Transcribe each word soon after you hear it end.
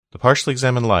The Partially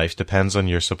Examined Life depends on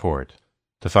your support.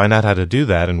 To find out how to do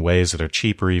that in ways that are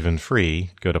cheap or even free,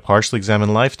 go to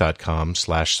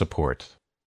partiallyexaminedlife.com/support.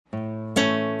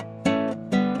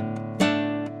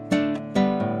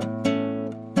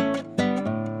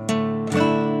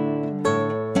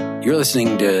 You're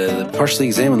listening to The Partially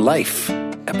Examined Life,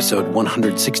 episode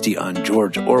 160 on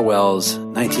George Orwell's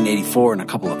 1984 and a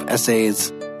couple of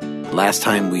essays. Last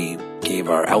time we gave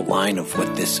our outline of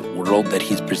what this world that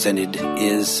he's presented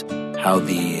is, how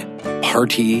the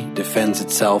party defends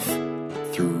itself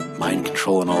through mind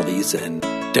control and all these, and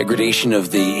degradation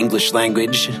of the English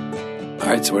language. All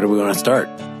right, so where do we want to start?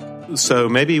 So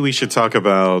maybe we should talk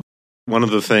about one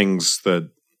of the things that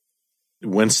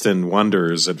Winston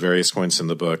wonders at various points in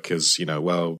the book is,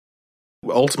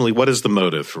 ultimately, what is the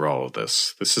motive for all of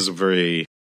this? This is a very...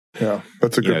 Yeah,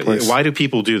 that's a good place. Why do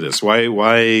people do this?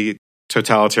 Why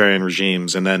totalitarian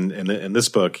regimes? And then in this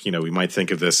book, we might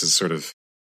think of this as sort of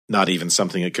not even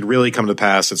something that could really come to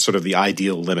pass. It's sort of the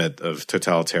ideal limit of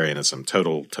totalitarianism,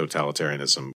 total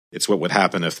totalitarianism. It's what would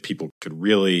happen if people could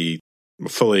really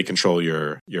fully control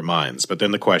your minds. But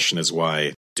then the question is,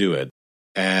 why do it?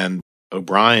 And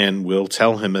O'Brien will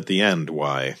tell him at the end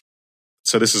why.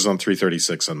 So this is on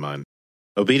 336 on mine.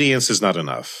 Obedience is not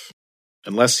enough.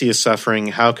 Unless he is suffering,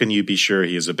 how can you be sure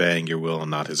he is obeying your will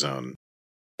and not his own?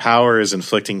 Power is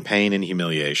inflicting pain and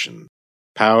humiliation.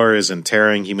 Power is in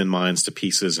tearing human minds to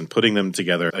pieces and putting them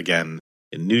together again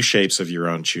in new shapes of your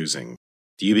own choosing.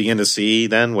 Do you begin to see,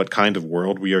 then, what kind of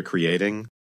world we are creating?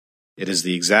 It is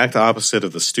the exact opposite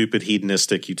of the stupid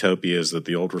hedonistic utopias that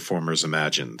the old reformers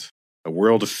imagined. A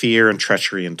world of fear and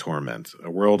treachery and torment. A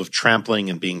world of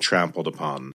trampling and being trampled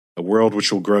upon. A world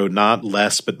which will grow not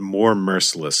less but more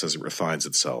merciless as it refines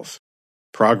itself.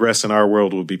 Progress in our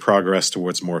world will be progress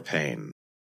towards more pain.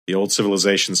 The old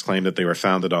civilizations claim that they were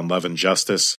founded on love and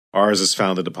justice. Ours is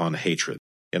founded upon hatred.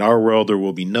 In our world, there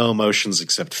will be no emotions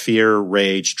except fear,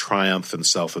 rage, triumph, and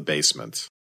self-abasement.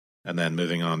 And then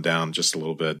moving on down just a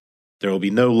little bit, there will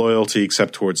be no loyalty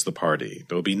except towards the party.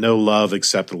 There will be no love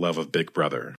except the love of Big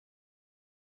Brother.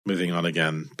 Moving on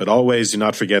again. But always do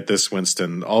not forget this,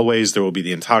 Winston. Always there will be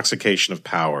the intoxication of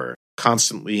power,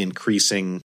 constantly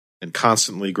increasing and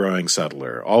constantly growing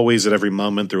subtler. Always at every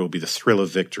moment there will be the thrill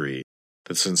of victory,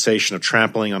 the sensation of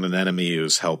trampling on an enemy who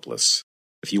is helpless.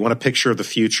 If you want a picture of the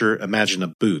future, imagine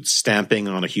a boot stamping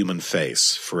on a human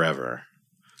face forever.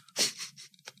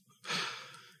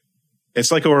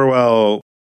 It's like Orwell,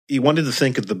 he wanted to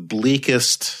think of the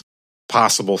bleakest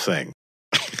possible thing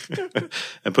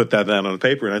and put that down on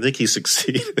paper, and I think he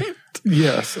succeeded.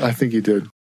 Yes, I think he did.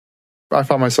 I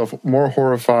found myself more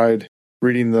horrified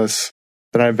reading this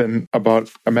than I've been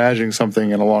about imagining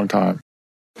something in a long time.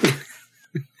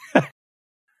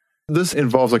 This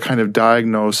involves a kind of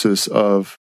diagnosis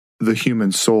of the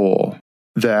human soul,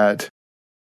 that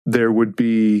there would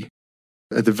be,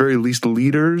 at the very least,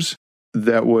 leaders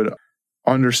that would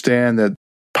understand that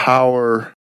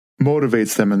power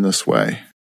motivates them in this way,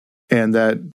 and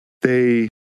that they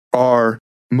are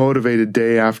motivated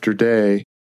day after day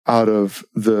out of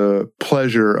the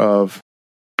pleasure of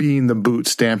being the boot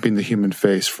stamping the human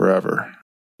face forever.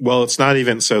 Well, it's not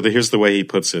even so. Here's the way he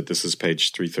puts it. This is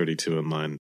page 332 in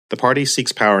mine. The party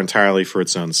seeks power entirely for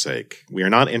its own sake. We are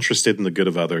not interested in the good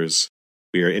of others.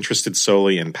 We are interested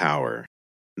solely in power.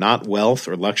 Not wealth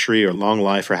or luxury or long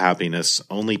life or happiness,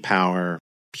 only power,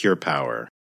 pure power.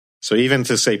 So even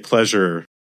to say pleasure,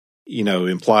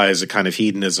 implies a kind of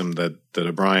hedonism that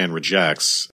O'Brien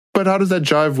rejects. But how does that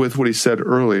jive with what he said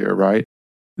earlier, right?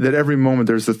 That every moment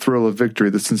there's the thrill of victory,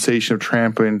 the sensation of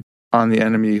trampling on the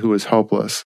enemy who is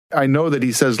helpless. I know that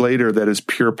he says later that is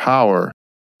pure power.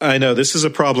 I know. This is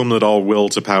a problem that all will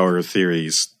to power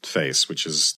theories face, which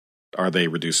is, are they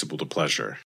reducible to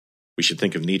pleasure? We should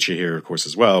think of Nietzsche here, of course,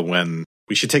 as well, when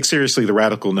we should take seriously the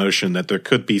radical notion that there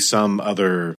could be some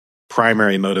other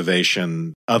primary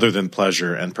motivation other than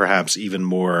pleasure, and perhaps even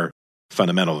more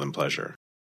fundamental than pleasure,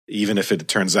 even if it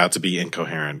turns out to be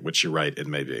incoherent, which you're right, it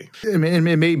may be. It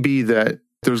may be that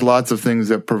there's lots of things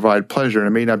that provide pleasure, and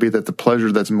it may not be that the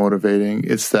pleasure that's motivating,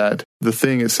 it's that the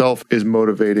thing itself is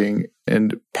motivating,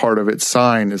 and part of its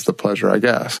sign is the pleasure, I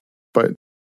guess. But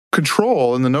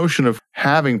control and the notion of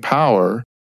having power,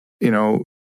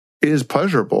 is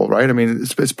pleasurable, right? I mean,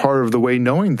 it's part of the way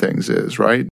knowing things is,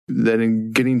 right? That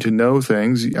in getting to know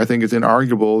things, I think it's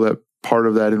inarguable that part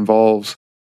of that involves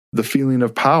the feeling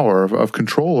of power, of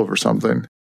control over something.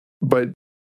 But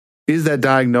is that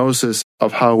diagnosis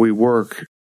of how we work,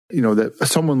 that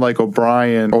someone like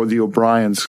O'Brien or the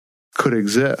O'Briens could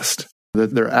exist,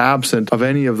 that they're absent of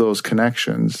any of those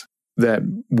connections that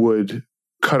would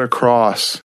cut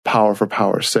across power for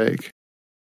power's sake?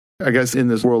 I guess in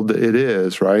this world it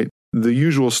is, right? The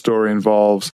usual story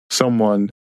involves someone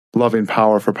loving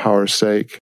power for power's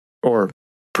sake or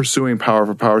pursuing power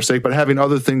for power's sake, but having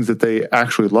other things that they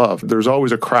actually love. There's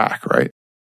always a crack, right?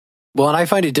 Well, and I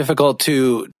find it difficult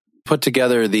to put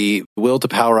together the will to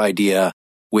power idea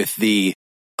with the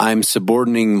I'm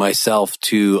subordinating myself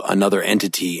to another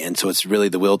entity, and so it's really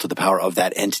the will to the power of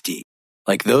that entity.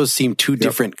 Like those seem two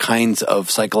different kinds of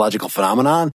psychological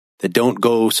phenomenon that don't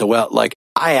go so well. Like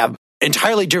I am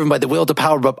entirely driven by the will to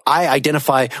power, but I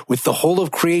identify with the whole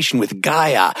of creation, with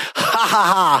Gaia. Ha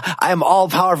ha ha! I am all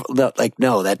powerful.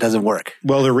 No, that doesn't work.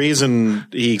 Well, the reason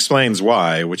he explains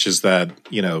why, which is that,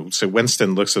 so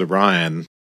Winston looks at O'Brien,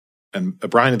 and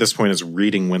O'Brien at this point is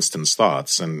reading Winston's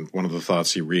thoughts. And one of the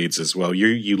thoughts he reads is, well,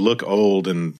 you look old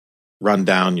and run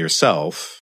down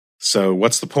yourself. So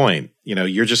what's the point?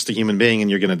 You're just a human being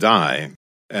and you're going to die.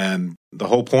 And the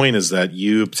whole point is that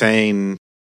you obtain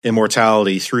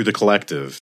immortality through the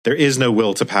collective. There is no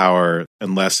will to power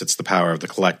unless it's the power of the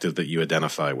collective that you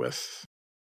identify with.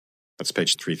 That's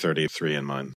page 333 in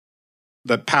mine.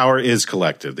 That power is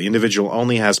collective. The individual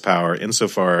only has power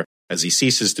insofar as he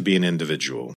ceases to be an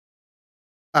individual.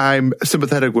 I'm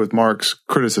sympathetic with Mark's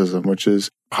criticism, which is,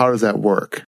 how does that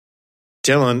work?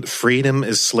 Dylan, freedom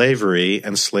is slavery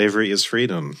and slavery is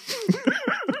freedom.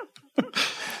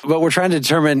 But we're trying to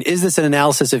determine, is this an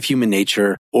analysis of human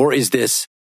nature or is this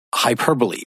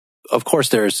hyperbole? Of course,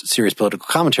 there's serious political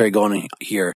commentary going on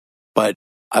here, but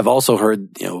I've also heard,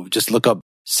 just look up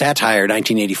satire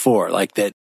 1984, like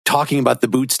that, talking about the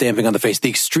boot stamping on the face, the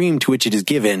extreme to which it is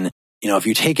given, if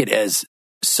you take it as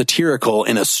satirical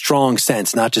in a strong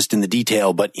sense, not just in the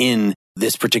detail, but in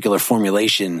this particular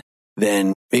formulation,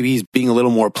 then maybe he's being a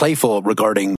little more playful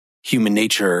regarding human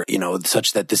nature,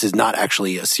 such that this is not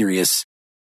actually a serious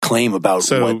claim about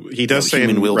what he does say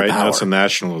in right notes on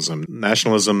nationalism.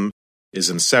 Nationalism is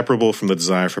inseparable from the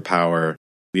desire for power.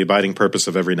 The abiding purpose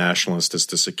of every nationalist is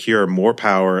to secure more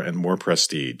power and more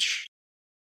prestige.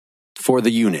 For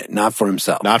the unit, not for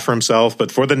himself. Not for himself,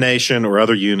 but for the nation or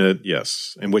other unit,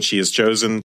 yes, in which he has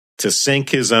chosen to sink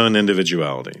his own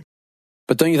individuality.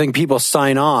 But don't you think people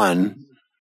sign on?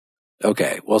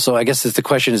 Okay, well, so I guess the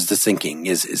question is the sinking,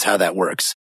 is how that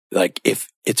works. Like, if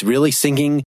it's really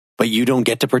sinking, but you don't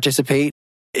get to participate,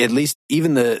 at least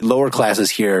even the lower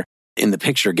classes here in the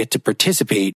picture get to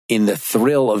participate in the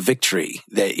thrill of victory.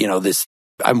 That, this,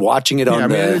 I'm watching it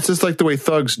on it's just like the way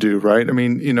thugs do, right? I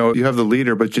mean, you have the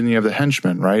leader, but then you have the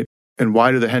henchmen, right? And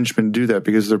why do the henchmen do that?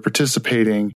 Because they're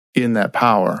participating in that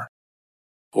power.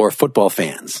 Or football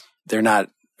fans. They're not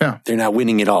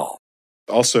winning at all.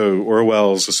 Also,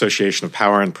 Orwell's association of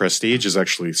power and prestige is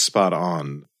actually spot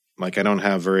on. Like, I don't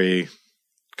have very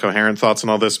coherent thoughts on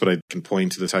all this, but I can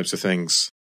point to the types of things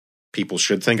people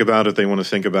should think about if they want to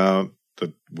think about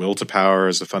the will to power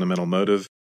as a fundamental motive.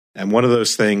 And one of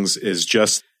those things is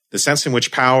just the sense in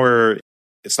which power,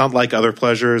 it's not like other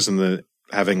pleasures and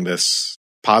having this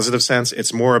positive sense.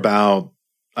 It's more about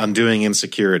undoing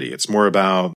insecurity. It's more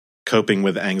about coping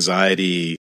with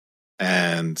anxiety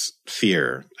and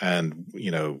fear and,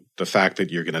 the fact that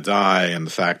you're going to die and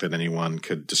the fact that anyone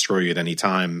could destroy you at any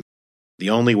time. The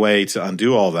only way to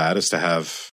undo all that is to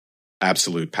have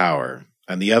absolute power.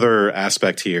 And the other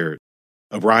aspect here,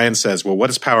 O'Brien says, well, what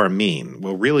does power mean?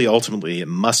 Well, really, ultimately, it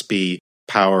must be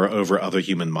power over other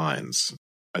human minds.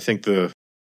 I think the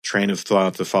train of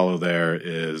thought to follow there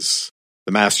is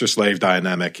the master-slave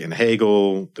dynamic in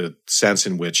Hegel, the sense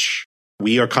in which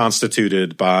we are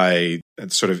constituted by a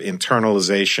sort of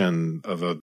internalization of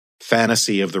a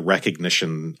fantasy of the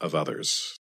recognition of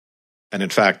others. And in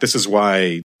fact, this is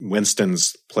why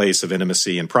Winston's place of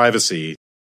intimacy and privacy,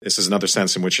 this is another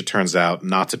sense in which it turns out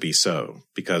not to be so.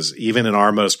 Because even in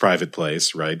our most private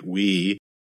place, right, we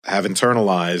have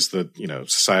internalized the,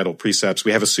 societal precepts.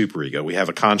 We have a superego. We have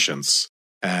a conscience.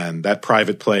 And that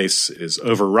private place is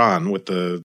overrun with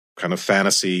the kind of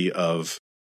fantasy of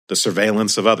the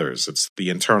surveillance of others. It's the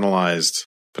internalized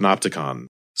panopticon.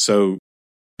 So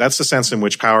that's the sense in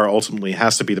which power ultimately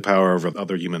has to be the power over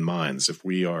other human minds. If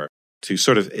we are to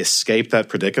sort of escape that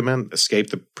predicament, escape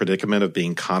the predicament of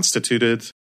being constituted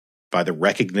by the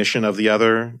recognition of the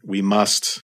other, we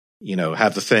must,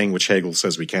 have the thing which Hegel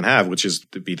says we can't have, which is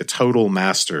to be the total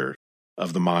master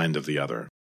of the mind of the other.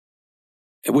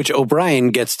 Which O'Brien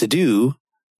gets to do,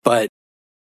 but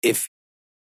if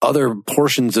other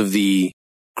portions of the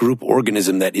group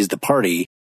organism that is the party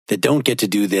that don't get to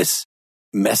do this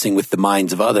messing with the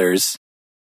minds of others,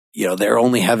 they're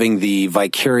only having the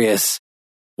vicarious,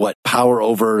 power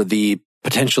over the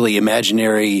potentially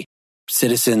imaginary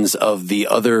citizens of the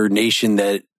other nation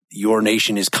that your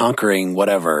nation is conquering,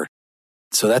 whatever.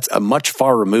 So that's a much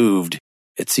far removed,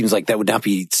 it seems like that would not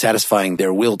be satisfying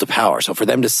their will to power. So for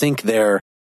them to sink their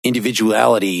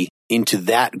individuality into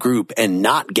that group and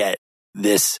not get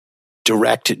this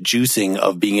direct juicing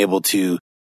of being able to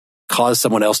cause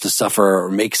someone else to suffer or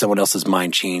make someone else's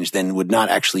mind change, then would not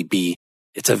actually be,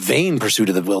 it's a vain pursuit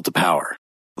of the will to power.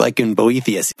 Like in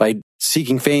Boethius, by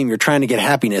seeking fame, you're trying to get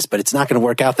happiness, but it's not going to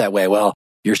work out that way. Well,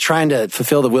 you're trying to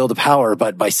fulfill the will to power,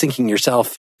 but by sinking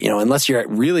yourself, unless you're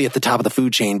really at the top of the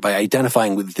food chain, by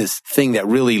identifying with this thing that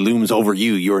really looms over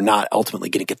you, you're not ultimately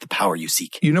going to get the power you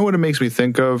seek. You know what it makes me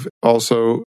think of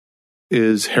also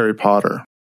is Harry Potter.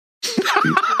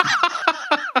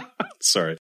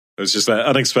 Sorry. It was just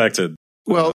unexpected.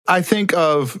 Well, I think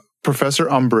of Professor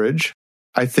Umbridge.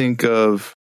 I think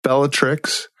of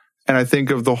Bellatrix. And I think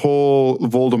of the whole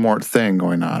Voldemort thing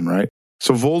going on, right?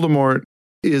 So Voldemort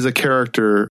is a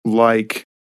character like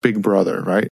Big Brother,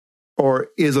 right? Or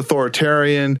is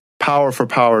authoritarian, power for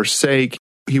power's sake.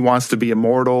 He wants to be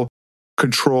immortal,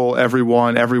 control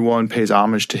everyone. Everyone pays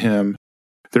homage to him.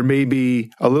 There may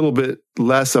be a little bit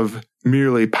less of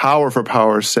merely power for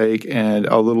power's sake and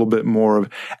a little bit more of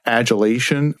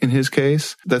adulation in his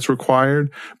case that's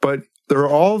required. But there are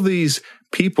all these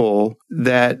people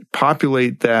that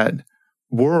populate that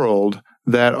world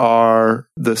that are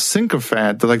the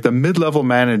sycophant, like the mid-level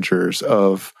managers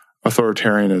of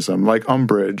authoritarianism, like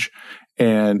Umbridge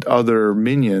and other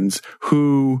minions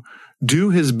who do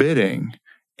his bidding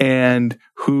and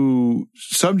who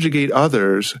subjugate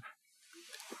others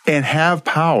and have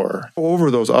power over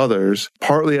those others,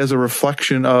 partly as a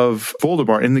reflection of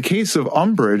Voldemort. In the case of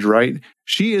Umbridge, right,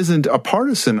 she isn't a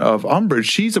partisan of Umbridge.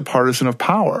 She's a partisan of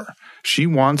power. She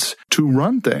wants to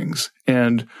run things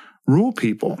and rule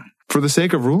people for the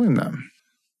sake of ruling them.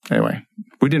 Anyway,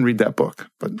 we didn't read that book,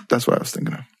 but that's what I was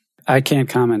thinking of. I can't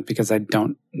comment because I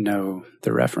don't know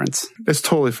the reference. It's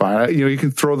totally fine. You can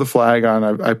throw the flag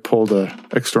on. I pulled an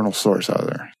external source out of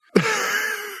there.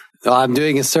 I'm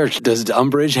doing a search. Does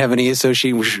Umbridge have any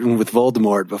association with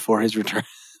Voldemort before his return?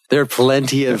 There are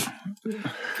plenty of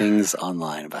things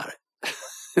online about it.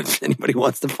 If anybody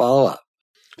wants to follow up.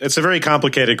 It's a very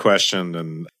complicated question.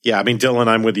 And yeah, I mean, Dylan,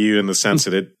 I'm with you in the sense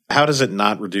that how does it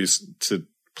not reduce to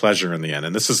pleasure in the end?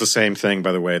 And this is the same thing,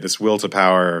 by the way, this will to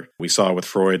power we saw with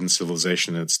Freud and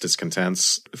civilization and its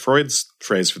discontents. Freud's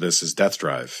phrase for this is death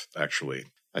drive, actually.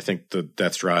 I think the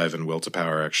death drive and will to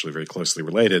power are actually very closely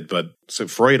related. But so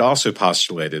Freud also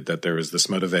postulated that there was this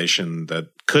motivation that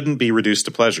couldn't be reduced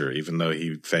to pleasure, even though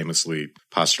he famously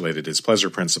postulated his pleasure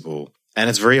principle. And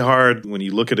it's very hard, when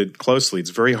you look at it closely,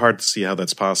 it's very hard to see how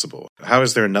that's possible. How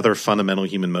is there another fundamental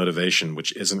human motivation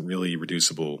which isn't really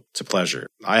reducible to pleasure?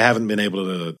 I haven't been able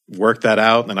to work that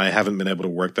out, and I haven't been able to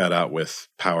work that out with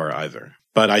power either.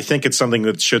 But I think it's something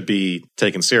that should be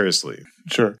taken seriously.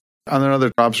 Sure. And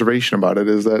another observation about it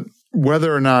is that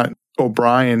whether or not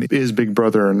O'Brien is Big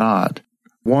Brother or not,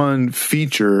 one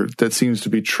feature that seems to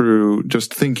be true,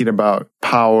 just thinking about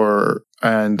power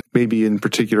and maybe in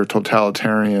particular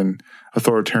totalitarian,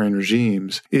 authoritarian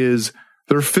regimes, is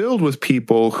they're filled with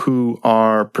people who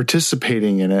are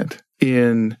participating in it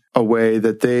in a way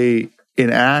that they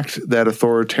enact that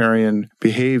authoritarian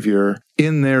behavior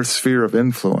in their sphere of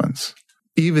influence,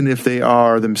 even if they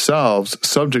are themselves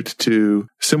subject to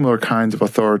similar kinds of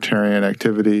authoritarian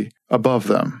activity above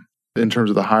them in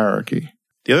terms of the hierarchy.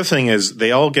 The other thing is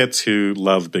they all get to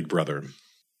love Big Brother.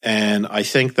 And I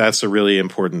think that's a really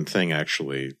important thing,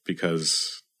 actually,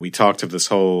 because we talked of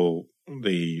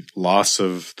the loss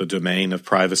of the domain of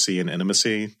privacy and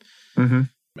intimacy, and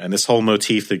this whole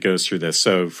motif that goes through this.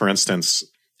 So, for instance,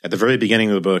 at the very beginning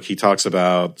of the book, he talks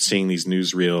about seeing these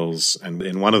newsreels, and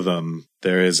in one of them,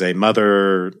 there is a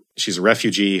mother, she's a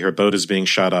refugee, her boat is being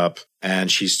shot up,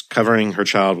 and she's covering her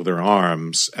child with her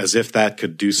arms as if that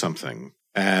could do something.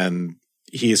 And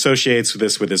he associates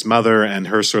this with his mother and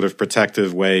her sort of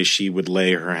protective way she would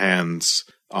lay her hands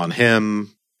on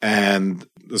him. And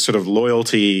the sort of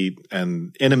loyalty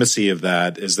and intimacy of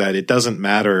that is that it doesn't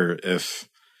matter if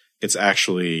it's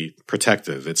actually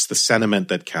protective. It's the sentiment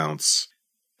that counts.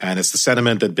 And it's the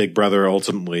sentiment that Big Brother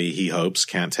ultimately, he hopes,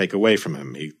 can't take away from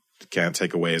him. He can't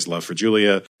take away his love for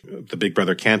Julia. The Big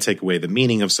Brother can't take away the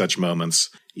meaning of such moments,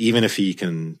 even if he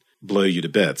can blow you to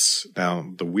bits. Now,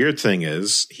 the weird thing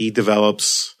is he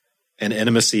develops an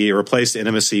intimacy, a replaced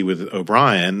intimacy with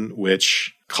O'Brien,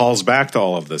 which calls back to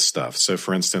all of this stuff. So,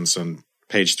 for instance, on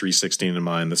page 316 in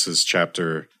mine, this is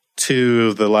chapter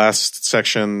 2, the last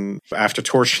section. After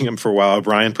torturing him for a while,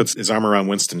 O'Brien puts his arm around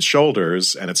Winston's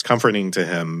shoulders, and it's comforting to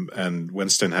him. And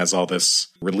Winston has all this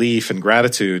relief and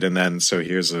gratitude. And then, so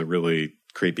here's a really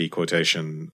creepy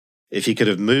quotation. If he could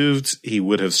have moved, he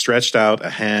would have stretched out a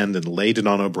hand and laid it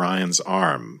on O'Brien's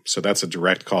arm. So that's a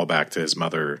direct callback to his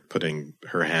mother putting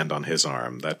her hand on his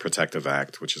arm, that protective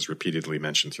act, which is repeatedly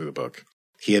mentioned through the book.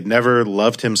 He had never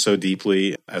loved him so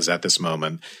deeply as at this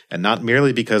moment, and not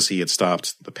merely because he had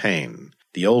stopped the pain.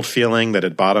 The old feeling that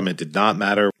at bottom it did not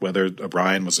matter whether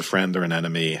O'Brien was a friend or an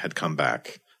enemy had come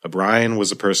back. O'Brien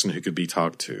was a person who could be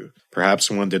talked to.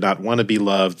 Perhaps one did not want to be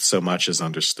loved so much as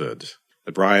understood.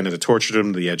 O'Brien had tortured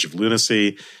him to the edge of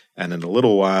lunacy, and in a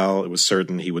little while it was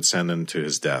certain he would send him to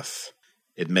his death.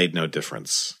 It made no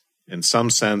difference. In some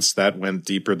sense, that went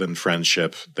deeper than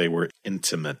friendship. They were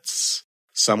intimates.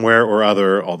 Somewhere or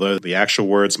other, although the actual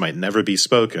words might never be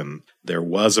spoken, there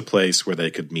was a place where they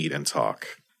could meet and talk,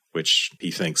 which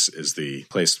he thinks is the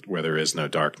place where there is no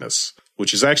darkness,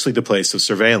 which is actually the place of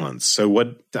surveillance. So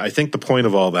what I think the point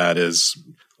of all that is,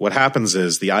 what happens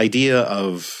is the idea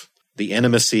of the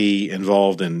intimacy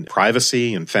involved in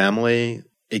privacy and family,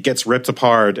 it gets ripped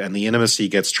apart and the intimacy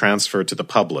gets transferred to the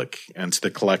public and to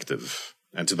the collective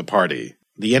and to the party.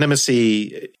 The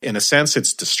intimacy, in a sense,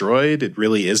 it's destroyed. It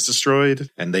really is destroyed.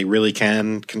 And they really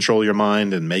can control your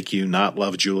mind and make you not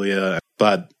love Julia.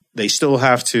 But they still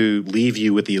have to leave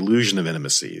you with the illusion of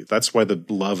intimacy. That's why the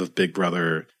love of Big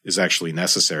Brother is actually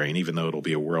necessary. And even though it'll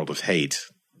be a world of hate,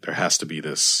 there has to be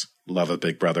this love of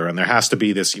Big Brother. And there has to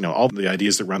be this, all the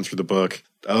ideas that run through the book.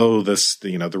 Oh,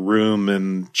 the room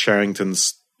in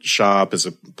Charrington's shop is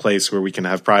a place where we can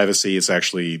have privacy.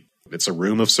 It's a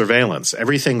room of surveillance.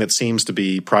 Everything that seems to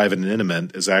be private and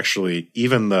intimate is actually,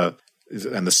 even the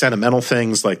sentimental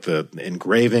things like the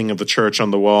engraving of the church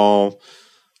on the wall,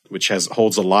 which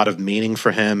holds a lot of meaning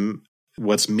for him.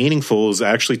 What's meaningful is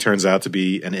actually turns out to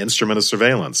be an instrument of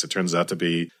surveillance. It turns out to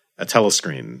be a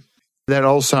telescreen. That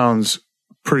all sounds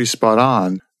pretty spot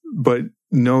on, but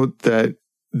note that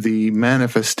the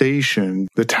manifestation,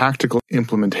 the tactical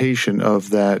implementation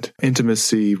of that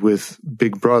intimacy with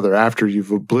Big Brother after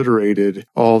you've obliterated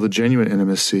all the genuine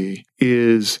intimacy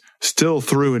is still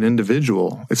through an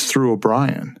individual. It's through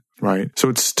O'Brien, right? So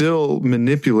it's still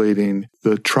manipulating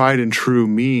the tried and true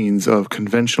means of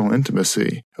conventional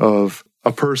intimacy, of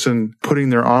a person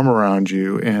putting their arm around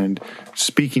you and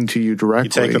speaking to you directly. You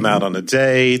take them out on a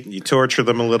date, you torture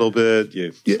them a little bit.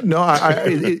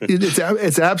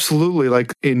 It's absolutely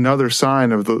like another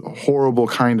sign of the horrible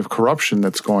kind of corruption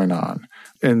that's going on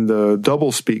and the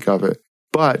doublespeak of it.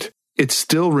 But it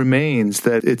still remains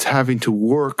that it's having to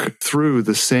work through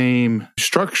the same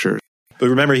structure. But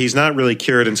remember, he's not really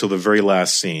cured until the very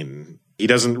last scene. He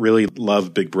doesn't really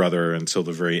love Big Brother until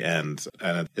the very end.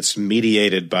 And it's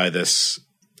mediated by this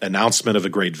announcement of a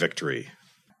great victory.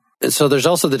 And so there's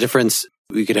also the difference.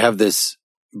 We could have this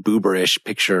booberish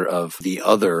picture of the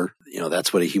other.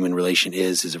 That's what a human relation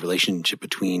is a relationship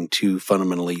between two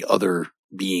fundamentally other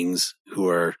beings who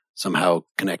are somehow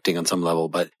connecting on some level.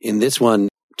 But in this one,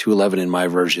 211 in my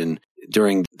version,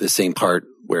 during the same part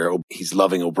where he's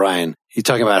loving O'Brien, he's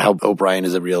talking about how O'Brien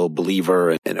is a real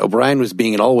believer, and O'Brien was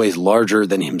being in all ways larger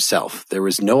than himself. There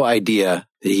was no idea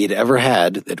that he had ever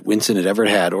had, that Winston had ever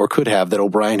had, or could have, that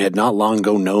O'Brien had not long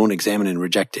ago known, examined, and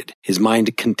rejected. His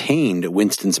mind contained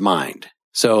Winston's mind.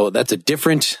 So that's a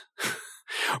different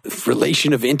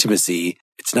relation of intimacy.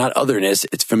 It's not otherness,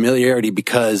 it's familiarity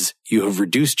because you have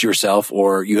reduced yourself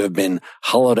or you have been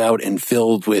hollowed out and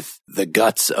filled with the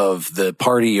guts of the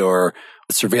party, or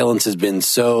surveillance has been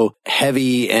so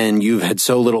heavy and you've had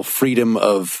so little freedom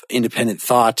of independent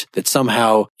thought that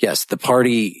somehow, yes, the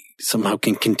party somehow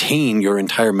can contain your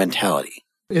entire mentality.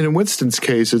 In Winston's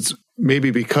case, it's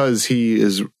maybe because he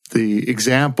is the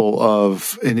example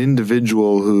of an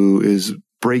individual who is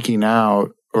breaking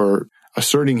out or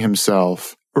asserting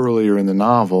himself earlier in the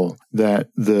novel, that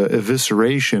the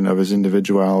evisceration of his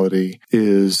individuality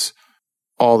is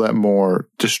all that more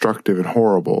destructive and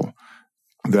horrible,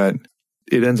 that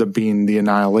it ends up being the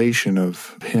annihilation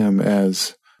of him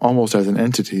as almost as an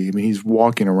entity. I mean, he's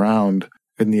walking around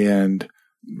in the end,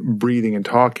 breathing and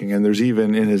talking. And there's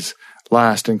even in his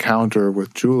last encounter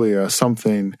with Julia,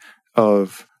 something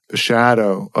of the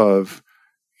shadow of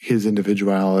his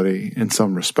individuality in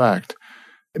some respect.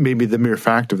 Maybe the mere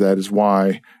fact of that is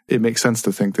why it makes sense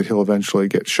to think that he'll eventually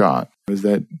get shot, is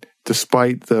that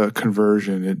despite the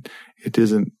conversion, it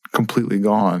isn't completely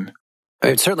gone.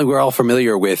 Certainly, we're all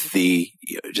familiar with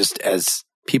just as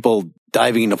people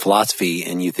diving into philosophy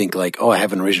and you think like, oh, I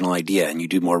have an original idea, and you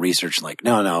do more research like,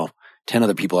 no, 10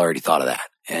 other people already thought of that.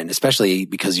 And especially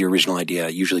because your original idea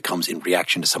usually comes in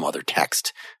reaction to some other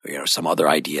text or, some other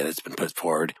idea that's been put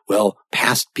forward. Well,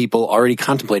 past people already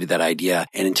contemplated that idea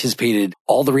and anticipated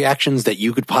all the reactions that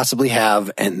you could possibly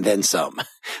have and then some.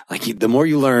 Like the more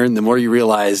you learn, the more you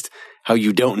realized how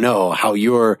you don't know, how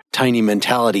your tiny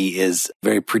mentality is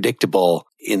very predictable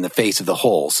in the face of the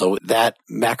whole. So that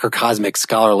macrocosmic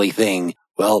scholarly thing,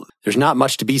 well, there's not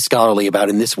much to be scholarly about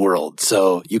in this world.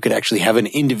 So you could actually have an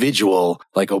individual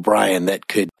like O'Brien that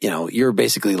could, you're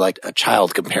basically like a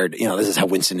child compared, this is how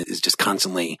Winston is just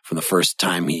constantly, from the first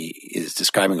time he is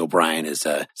describing O'Brien as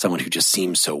someone who just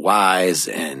seems so wise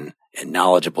and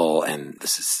knowledgeable. And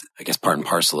this is, I guess, part and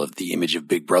parcel of the image of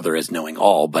Big Brother as knowing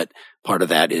all. But part of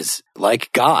that is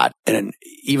like God. And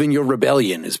even your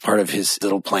rebellion is part of his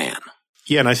little plan.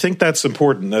 Yeah, and I think that's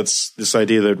important. That's this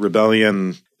idea that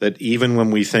rebellion, that even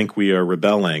when we think we are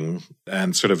rebelling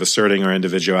and sort of asserting our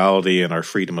individuality and our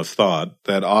freedom of thought,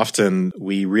 that often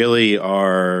we really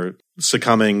are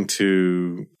succumbing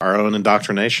to our own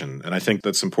indoctrination. And I think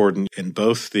that's important in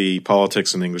both the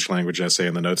Politics and English Language essay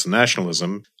and the Notes on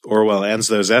Nationalism. Orwell ends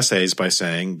those essays by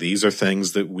saying, these are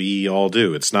things that we all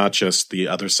do. It's not just the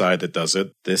other side that does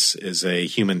it. This is a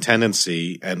human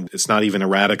tendency, and it's not even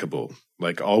eradicable.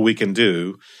 Like, all we can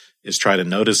do is try to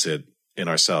notice it in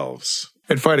ourselves.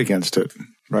 And fight against it,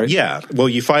 right? Yeah. Well,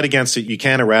 you fight against it. You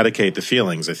can't eradicate the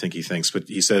feelings, I think he thinks. But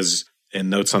he says in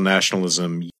Notes on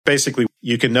Nationalism, basically,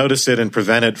 you can notice it and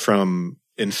prevent it from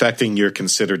infecting your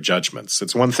considered judgments.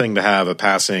 It's one thing to have a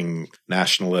passing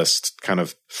nationalist kind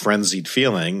of frenzied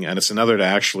feeling, and it's another to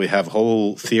actually have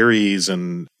whole theories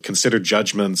and considered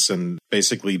judgments and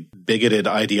basically bigoted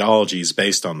ideologies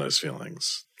based on those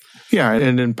feelings. Yeah,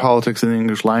 and in Politics and the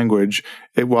English Language,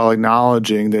 while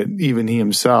acknowledging that even he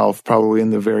himself, probably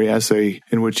in the very essay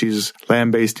in which he's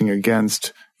lambasting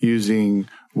against using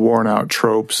worn-out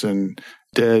tropes and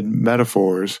dead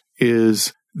metaphors,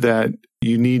 is that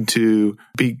you need to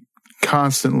be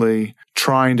constantly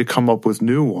trying to come up with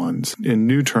new ones in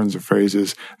new turns of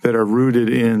phrases that are rooted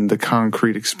in the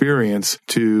concrete experience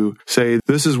to say,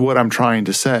 this is what I'm trying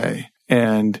to say.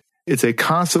 And it's a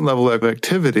constant level of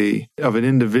activity of an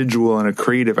individual and a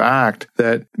creative act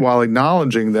that, while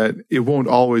acknowledging that it won't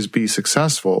always be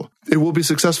successful, it will be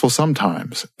successful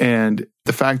sometimes. And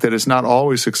the fact that it's not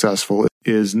always successful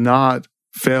is not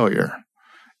failure.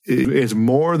 It's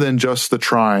more than just the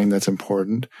trying that's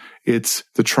important. It's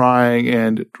the trying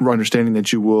and understanding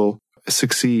that you will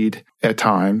succeed at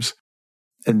times.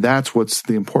 And that's what's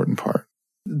the important part.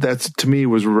 That's, to me,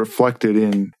 was reflected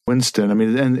in Winston. I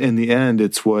mean, and in the end,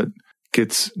 it's what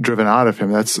gets driven out of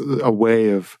him. That's a way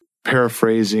of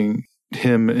paraphrasing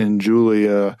him and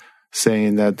Julia,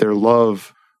 saying that their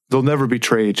love, they'll never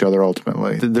betray each other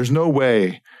ultimately. There's no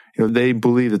way, they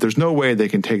believe that there's no way they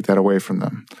can take that away from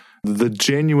them. The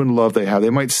genuine love they have,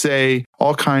 they might say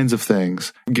all kinds of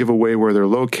things, give away where they're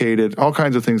located, all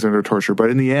kinds of things under torture. But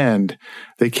in the end,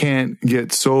 they can't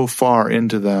get so far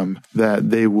into them that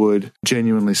they would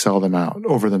genuinely sell them out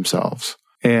over themselves.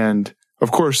 And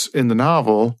of course, in the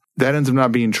novel, that ends up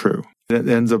not being true. It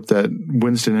ends up that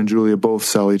Winston and Julia both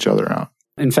sell each other out.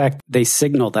 In fact, they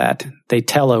signal that. They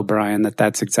tell O'Brien that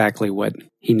that's exactly what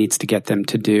he needs to get them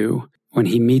to do. When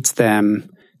he meets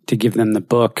them to give them the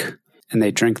book, and they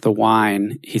drink the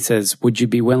wine, he says, would you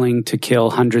be willing to kill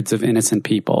hundreds of innocent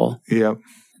people? Yep.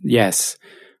 Yes.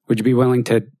 Would you be willing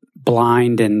to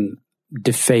blind and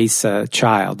deface a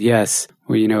child? Yes.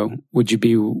 Well, would you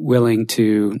be willing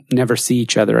to never see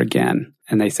each other again?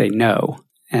 And they say no.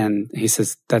 And he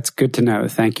says, that's good to know.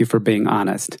 Thank you for being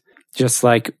honest. Just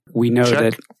like we know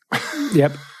Check. that,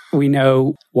 yep, we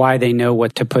know why they know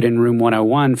what to put in room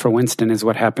 101 for Winston is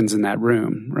what happens in that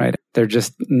room, right? They're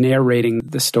just narrating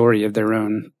the story of their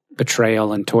own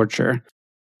betrayal and torture.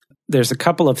 There's a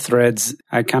couple of threads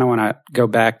I kind of want to go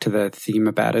back to the theme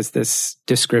about, is this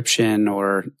description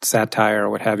or satire or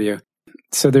what have you.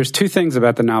 So there's two things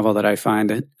about the novel that I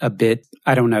find a bit,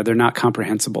 I don't know, they're not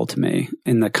comprehensible to me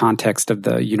in the context of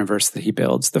the universe that he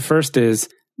builds. The first is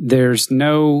there's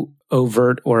no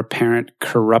overt or apparent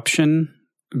corruption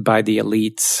by the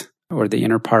elites or the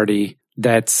inner party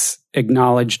that's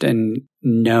acknowledged and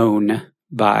known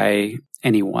by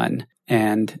anyone.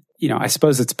 And, I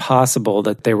suppose it's possible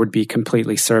that there would be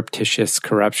completely surreptitious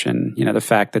corruption. The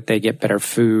fact that they get better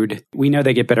food. We know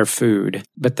they get better food,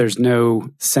 but there's no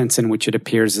sense in which it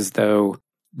appears as though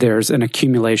there's an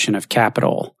accumulation of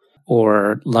capital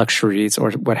or luxuries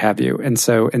or what have you. And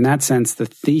so in that sense, the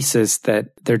thesis that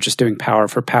they're just doing power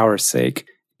for power's sake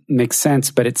makes sense,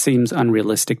 but it seems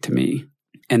unrealistic to me.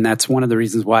 And that's one of the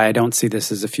reasons why I don't see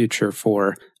this as a future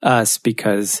for us,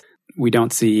 because we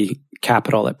don't see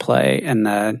capital at play and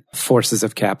the forces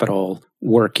of capital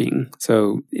working.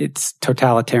 So it's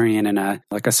totalitarian in a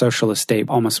socialist state,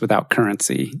 almost without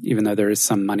currency, even though there is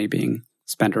some money being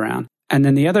spent around. And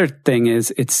then the other thing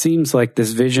is, it seems like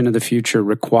this vision of the future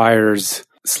requires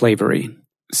slavery.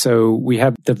 So we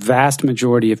have the vast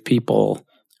majority of people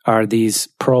are these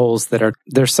proles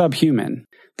they're subhuman.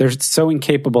 They're so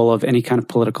incapable of any kind of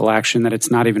political action that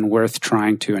it's not even worth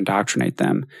trying to indoctrinate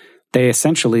them. They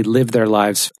essentially live their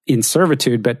lives in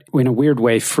servitude, but in a weird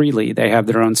way, freely. They have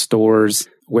their own stores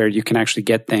where you can actually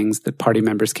get things that party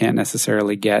members can't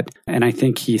necessarily get. And I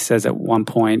think he says at one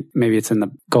point, maybe it's in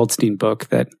the Goldstein book,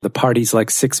 that the party's like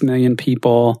 6 million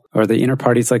people, or the inner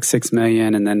party's like 6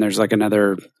 million, and then there's like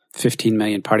another 15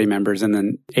 million party members, and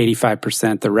then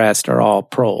 85%, the rest are all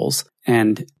proles.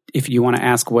 And if you want to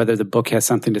ask whether the book has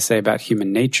something to say about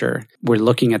human nature, we're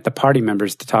looking at the party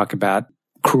members to talk about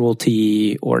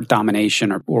cruelty or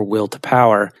domination or will to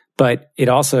power. But it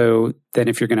also, then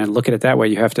if you're going to look at it that way,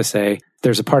 you have to say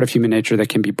there's a part of human nature that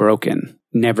can be broken,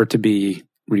 never to be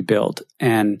rebuilt.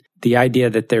 And the idea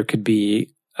that there could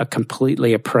be a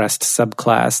completely oppressed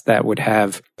subclass that would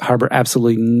harbor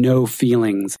absolutely no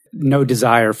feelings, no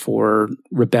desire for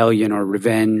rebellion or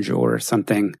revenge or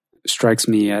something, strikes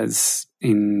me as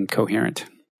incoherent.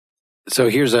 So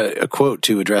here's a quote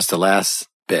to address the last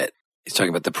bit. He's talking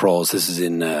about the proles. This is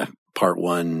in part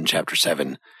 1, chapter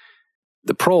 7.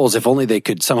 The proles, if only they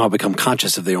could somehow become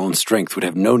conscious of their own strength, would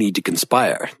have no need to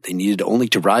conspire. They needed only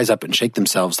to rise up and shake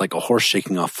themselves like a horse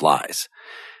shaking off flies.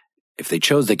 If they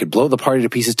chose, they could blow the party to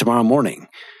pieces tomorrow morning.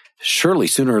 Surely,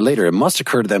 sooner or later, it must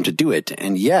occur to them to do it.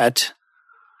 And yet,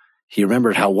 he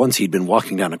remembered how once he'd been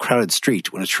walking down a crowded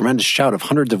street when a tremendous shout of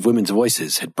hundreds of women's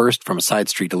voices had burst from a side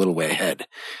street a little way ahead.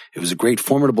 It was a great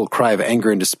formidable cry of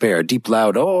anger and despair, a deep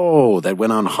loud "oh" that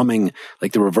went on humming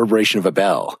like the reverberation of a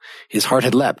bell. His heart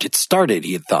had leapt. It started,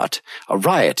 he had thought. A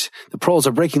riot. The proles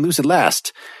are breaking loose at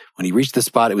last. When he reached the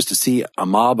spot, it was to see a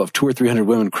mob of 200 or 300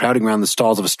 women crowding around the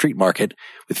stalls of a street market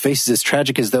with faces as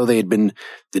tragic as though they had been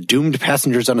the doomed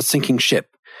passengers on a sinking ship.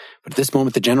 But at this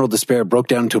moment, the general despair broke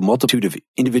down into a multitude of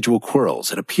individual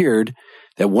quarrels. It appeared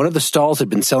that one of the stalls had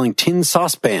been selling tin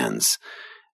saucepans.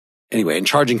 Anyway, and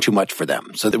charging too much for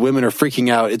them. So the women are freaking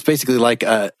out. It's basically like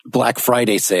a Black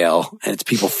Friday sale, and it's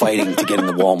people fighting to get in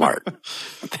the Walmart.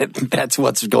 That's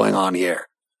what's going on here.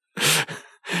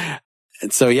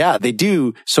 And so, yeah, they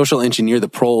do social engineer the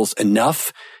proles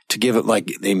enough to give it,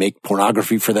 like, they make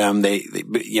pornography for them. They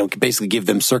basically give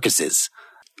them circuses.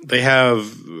 They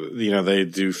have, they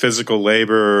do physical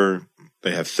labor.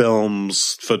 They have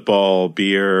films, football,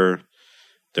 beer,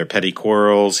 their petty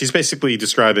quarrels. He's basically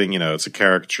describing, it's a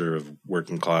caricature of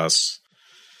working class.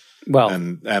 Well,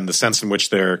 and the sense in which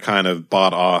they're kind of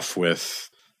bought off with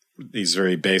these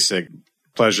very basic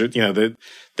pleasure.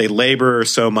 They labor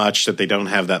so much that they don't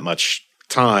have that much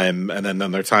time. And then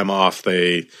on their time off,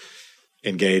 they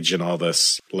engage in all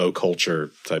this low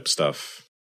culture type stuff.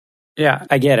 Yeah,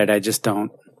 I get it. I just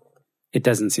don't. It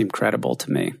doesn't seem credible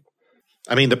to me.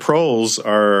 I mean, the proles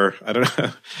are, I don't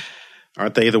know,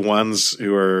 aren't they the ones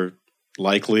who are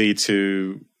likely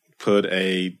to put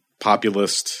a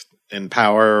populist in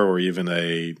power or even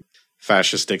a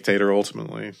fascist dictator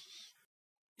ultimately?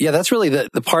 Yeah, that's really the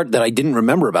part that I didn't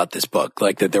remember about this book,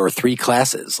 like that there were 3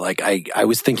 classes. Like I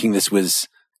was thinking this was,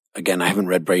 again, I haven't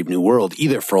read Brave New World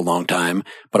either for a long time,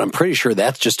 but I'm pretty sure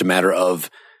that's just a matter of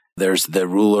there's the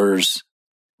rulers,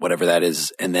 whatever that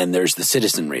is, and then there's the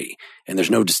citizenry. And there's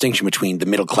no distinction between the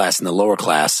middle class and the lower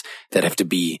class that have to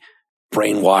be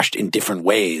brainwashed in different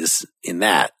ways in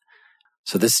that.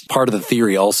 So this part of the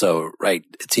theory also, right,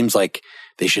 it seems like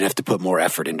they should have to put more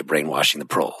effort into brainwashing the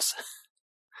proles.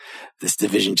 This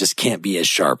division just can't be as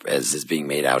sharp as is being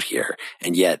made out here.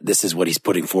 And yet this is what he's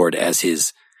putting forward as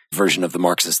his version of the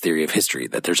Marxist theory of history,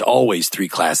 that there's always 3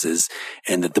 classes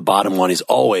and that the bottom one is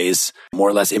always more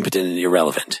or less impotent and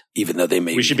irrelevant, even though they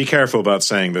may We should be careful about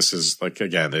saying this is, like,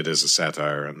 again, it is a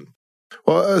satire. And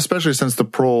well, especially since the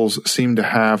proles seem to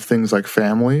have things like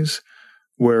families,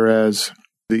 whereas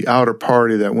the outer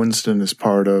party that Winston is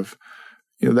part of,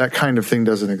 that kind of thing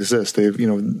doesn't exist.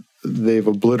 They've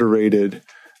obliterated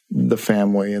the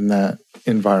family in that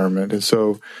environment. And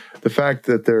so the fact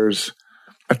that there's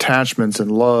attachments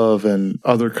and love and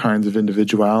other kinds of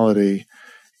individuality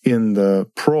in the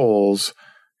proles,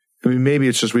 I mean, maybe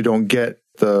it's just we don't get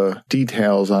the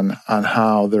details on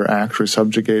how they're actually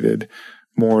subjugated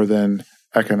more than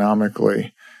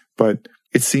economically. But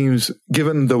it seems,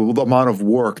 given the amount of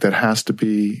work that has to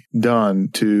be done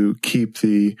to keep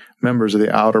the members of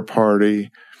the outer party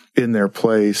in their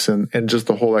place and just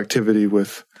the whole activity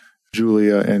with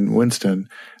Julia and Winston,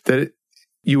 that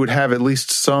you would have at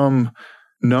least some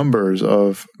numbers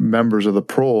of members of the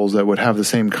proles that would have the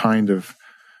same kind of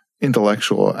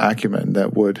intellectual acumen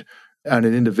that would, on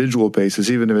an individual basis,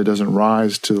 even if it doesn't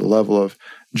rise to the level of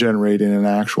generating an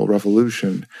actual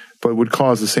revolution, but would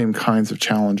cause the same kinds of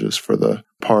challenges for the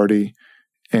party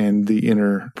and the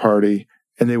inner party,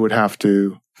 and they would have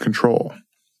to control.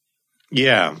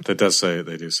 Yeah, they do say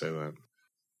that.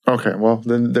 Okay, well,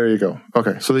 then there you go.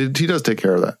 Okay, so he does take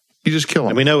care of that. You just kill him.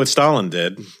 And we know what Stalin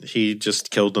did. He just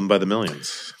killed them by the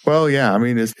millions. Well, yeah, I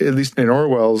mean, at least in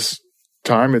Orwell's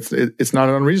time, it's not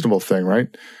an unreasonable thing, right?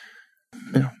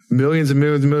 Millions and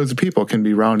millions and millions of people can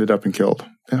be rounded up and killed.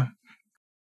 Yeah.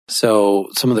 So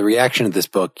some of the reaction to this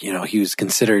book, he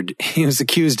was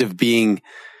accused of being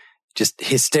just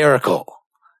hysterical.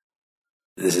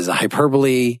 This is a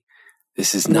hyperbole.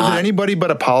 This is not. Was anybody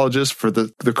but apologists for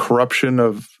the corruption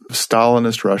of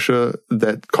Stalinist Russia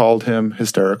that called him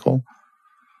hysterical?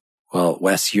 Well,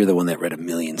 Wes, you're the one that read a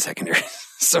million secondary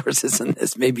sources in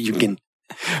this. Maybe you can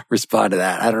respond to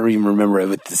that. I don't even remember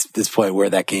at this point where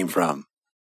that came from.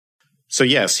 So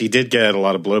yes, he did get a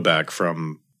lot of blowback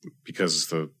because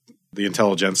the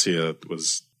intelligentsia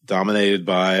was dominated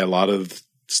by a lot of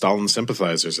Stalin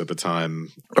sympathizers at the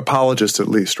time. Apologists, at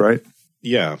least, right?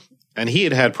 Yeah. And he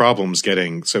had problems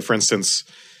so for instance,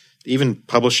 even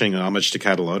publishing Homage to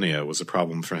Catalonia was a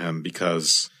problem for him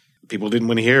because people didn't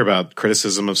want to hear about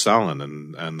criticism of Stalin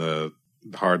and the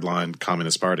hardline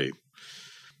Communist Party.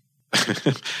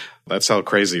 That's how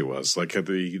crazy it was. Like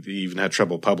he even had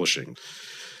trouble publishing.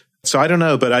 So I don't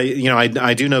know, but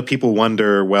I do know people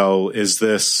wonder, well, is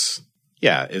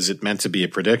it meant to be a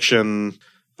prediction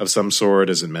of some sort?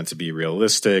 Is it meant to be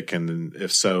realistic? And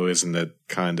if so, isn't it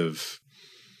kind of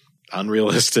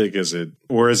unrealistic?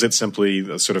 Or is it simply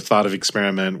a sort of thought of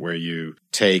experiment where you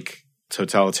take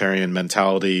totalitarian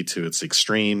mentality to its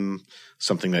extreme,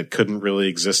 something that couldn't really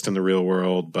exist in the real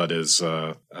world, but is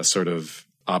a sort of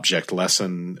object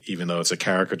lesson, even though it's a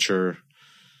caricature?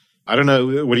 I don't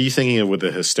know. What are you thinking of with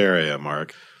the hysteria,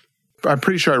 Mark? I'm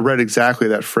pretty sure I read exactly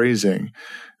that phrasing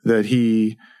that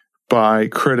he, by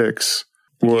critics,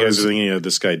 was... You guys are thinking of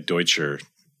this guy Deutscher.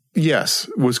 Yes,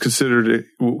 was considered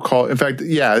in fact,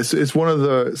 yeah, it's one of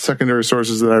the secondary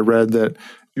sources that I read that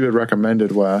you had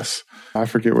recommended, Wes. I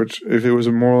forget if it was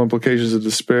a moral implications of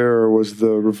despair or was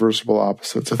the reversible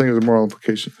opposites. I think it was a moral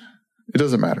implication. It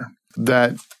doesn't matter.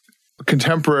 That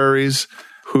contemporaries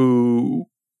who,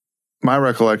 my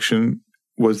recollection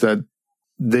was that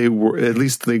they were, at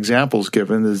least the examples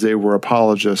given, is they were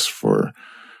apologists for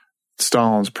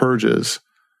Stalin's purges,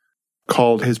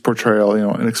 called his portrayal,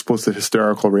 an explicit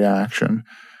hysterical reaction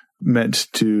meant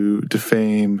to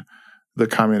defame the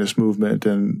communist movement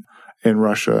in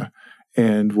Russia,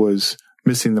 and was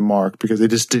missing the mark because they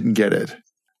just didn't get it,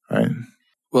 right?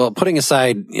 Well, putting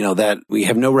aside, that we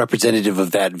have no representative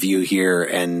of that view here,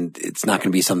 and it's not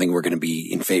going to be something we're going to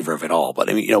be in favor of at all. But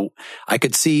I mean, I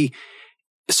could see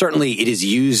certainly it is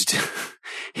used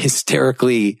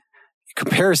hysterically.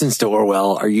 Comparisons to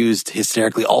Orwell are used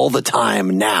hysterically all the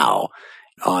time now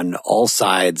on all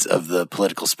sides of the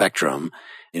political spectrum.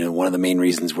 One of the main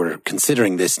reasons we're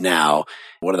considering this now,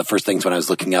 one of the first things when I was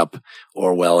looking up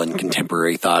Orwell and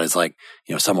contemporary thought is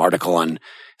some article on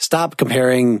stop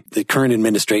comparing the current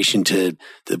administration to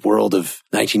the world of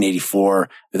 1984,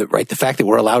 right? The fact that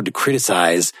we're allowed to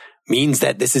criticize means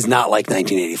that this is not like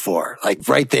 1984, like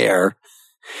right there.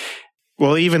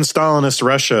 Well, even Stalinist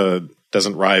Russia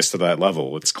doesn't rise to that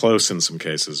level. It's close in some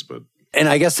cases, but. And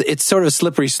I guess it's sort of a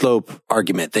slippery slope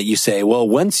argument that you say, well,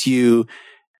 once you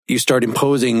start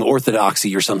imposing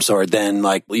orthodoxy or some sort, then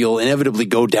you'll inevitably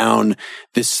go down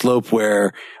this slope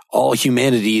where all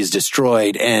humanity is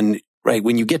destroyed. And right,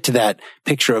 when you get to that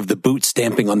picture of the boot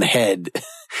stamping on the head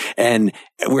and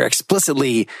we're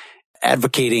explicitly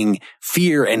advocating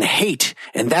fear and hate,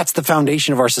 and that's the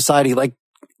foundation of our society,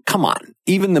 come on,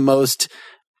 even the most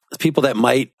people that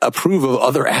might approve of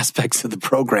other aspects of the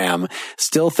program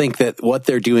still think that what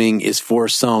they're doing is for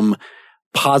some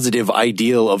positive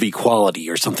ideal of equality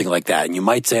or something like that. And you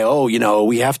might say,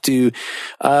 we have to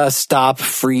stop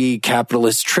free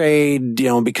capitalist trade,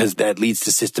 because that leads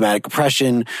to systematic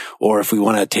oppression. Or if we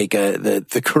want to take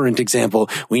the current example,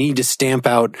 we need to stamp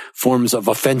out forms of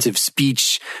offensive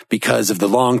speech because of the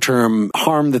long-term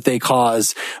harm that they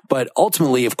cause. But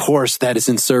ultimately, of course, that is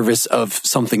in service of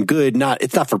something good.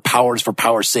 It's not for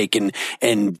power's sake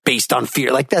and based on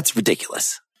fear. That's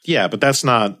ridiculous. Yeah, but that's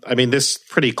not, this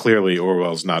pretty clearly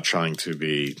Orwell's not trying to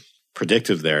be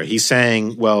predictive there. He's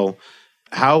saying, well,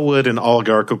 how would an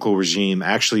oligarchical regime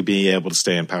actually be able to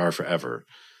stay in power forever?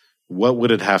 What would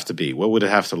it have to be? What would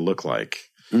it have to look like?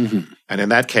 Mm-hmm. And in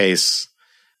that case,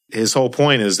 his whole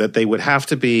point is that they would have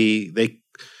to be,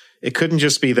 it couldn't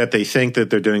just be that they think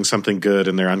that they're doing something good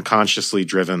and they're unconsciously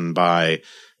driven by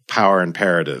power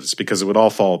imperatives, because it would all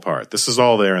fall apart. This is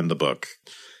all there in the book,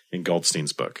 in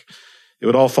Goldstein's book. It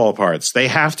would all fall apart. They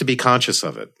have to be conscious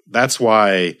of it. That's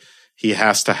why he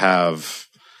has to have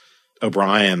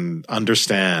O'Brien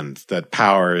understand that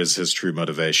power is his true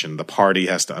motivation. The party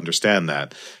has to understand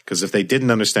that, because if they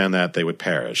didn't understand that, they would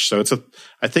perish. So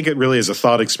I think it really is a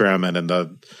thought experiment,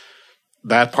 and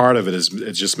that part of it is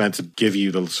it's just meant to give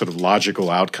you the sort of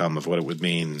logical outcome of what it would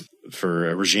mean for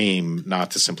a regime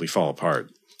not to simply fall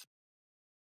apart.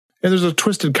 And there's a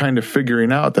twisted kind of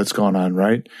figuring out that's going on,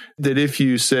 right? That if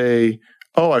you say,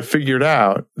 oh, I figured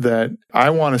out that I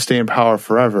want to stay in power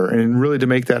forever, and really to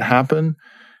make that happen,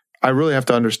 I really have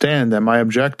to understand that my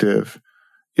objective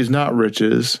is not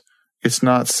riches, it's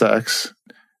not sex,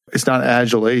 it's not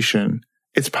adulation,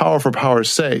 it's power for power's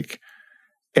sake.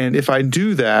 And if I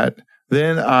do that,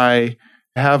 then I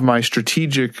have my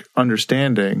strategic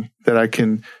understanding that I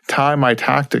can tie my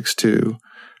tactics to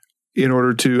in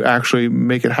order to actually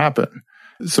make it happen.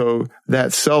 So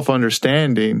that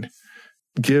self-understanding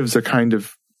gives a kind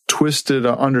of twisted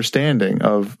understanding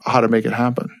of how to make it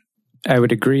happen. I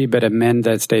would agree, but amend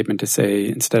that statement to say,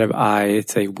 instead of I,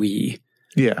 it's a we.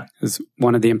 Yeah. Because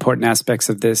one of the important aspects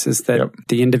of this is that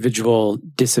the individual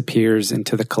disappears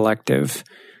into the collective.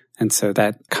 And so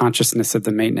that consciousness of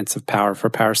the maintenance of power for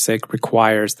power's sake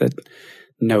requires that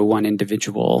no one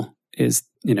individual is,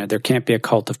 there can't be a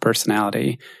cult of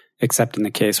personality, except in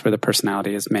the case where the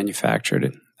personality is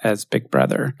manufactured as Big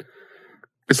Brother.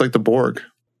 It's like the Borg.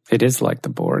 It is like the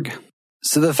Borg.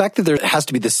 So the fact that there has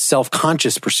to be this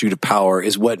self-conscious pursuit of power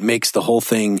is what makes the whole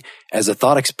thing as a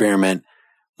thought experiment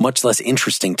much less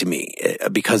interesting to me,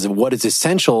 because of what is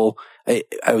essential.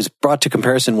 I was brought to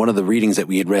comparison one of the readings that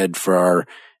we had read for our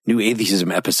New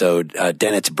Atheism episode,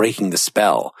 Dennett's Breaking the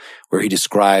Spell, where he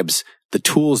describes the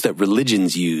tools that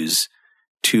religions use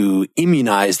to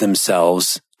immunize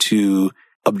themselves to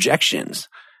objections.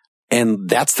 And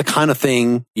that's the kind of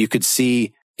thing you could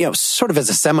see, sort of as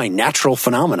a semi-natural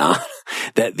phenomenon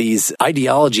that these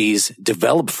ideologies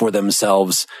develop for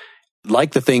themselves,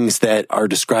 like the things that are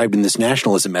described in this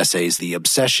nationalism essays, the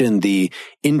obsession, the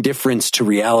indifference to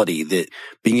reality, that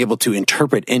being able to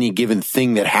interpret any given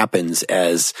thing that happens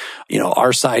as,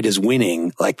 our side is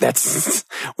winning. Like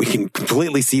we can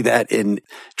completely see that in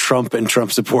Trump and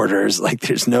Trump supporters. Like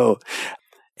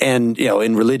and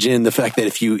in religion, the fact that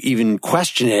if you even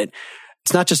question it,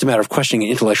 it's not just a matter of questioning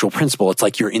an intellectual principle. It's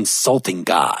like you're insulting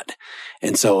God.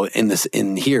 And so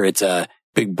in here, it's a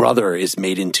Big Brother is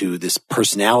made into this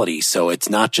personality. So it's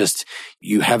not just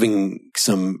you having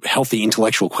some healthy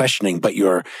intellectual questioning, but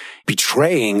you're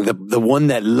betraying the one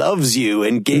that loves you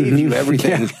and gave you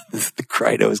everything. Yeah. The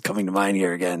Credo is coming to mind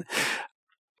here again.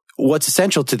 What's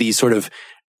essential to these sort of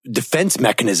defense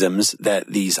mechanisms that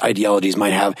these ideologies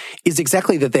might have is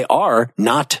exactly that they are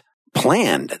not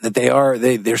planned, that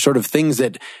they're sort of things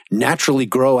that naturally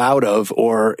grow out of,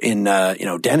 or in,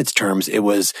 Dennett's terms, it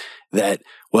was that,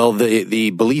 well, the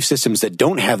belief systems that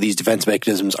don't have these defense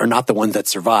mechanisms are not the ones that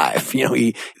survive.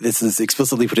 This is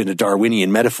explicitly put in a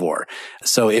Darwinian metaphor.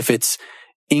 So if it's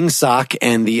Ingsoc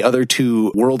and the other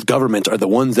two world governments are the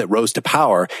ones that rose to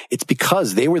power, it's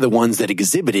because they were the ones that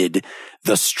exhibited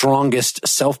the strongest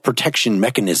self-protection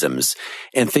mechanisms.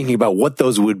 And thinking about what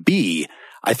those would be,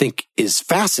 I think, is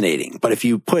fascinating. But if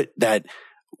you put that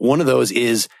one of those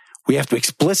is we have to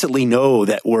explicitly know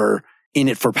that we're in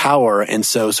it for power, and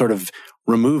so sort of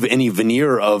remove any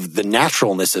veneer of the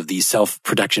naturalness of these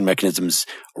self-protection mechanisms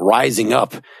rising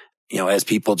up, as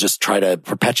people just try to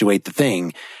perpetuate the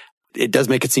thing, it does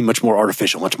make it seem much more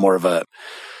artificial, much more of a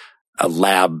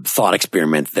lab thought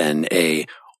experiment than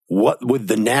what would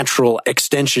the natural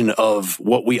extension of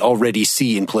what we already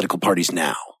see in political parties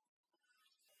now.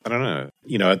 I don't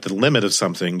know. At the limit of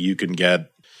something, you can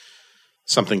get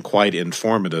something quite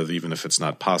informative, even if it's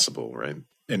not possible, right?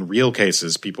 In real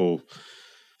cases, people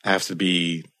have to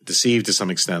be deceived to some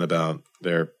extent about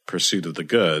their pursuit of the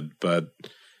good. But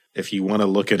if you want to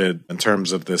look at it in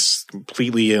terms of this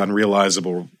completely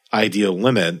unrealizable ideal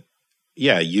limit,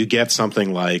 yeah, you get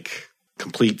something like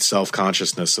complete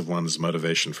self-consciousness of one's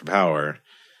motivation for power.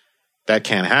 That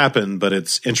can't happen, but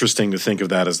it's interesting to think of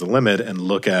that as the limit and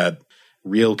look at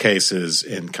real cases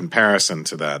in comparison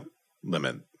to that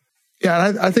limit. Yeah,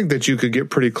 and I think that you could get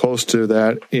pretty close to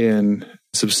that in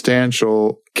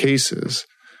substantial cases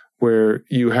where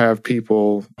you have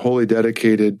people wholly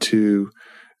dedicated to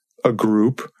a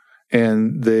group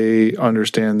and they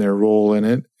understand their role in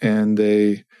it and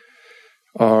they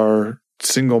are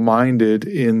single-minded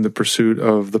in the pursuit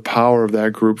of the power of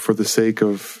that group for the sake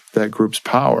of that group's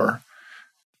power.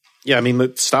 Yeah, I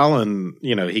mean, Stalin,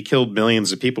 he killed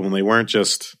millions of people, and they weren't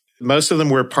just – most of them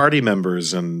were party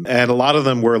members, and a lot of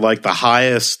them were like the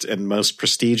highest and most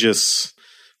prestigious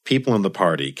people in the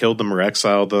party. Killed them or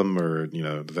exiled them or,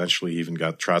 eventually even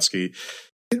got Trotsky.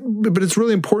 But it's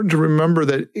really important to remember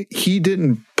that he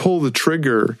didn't pull the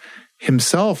trigger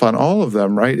himself on all of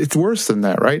them, right? It's worse than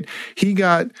that, right? He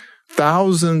got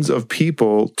thousands of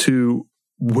people to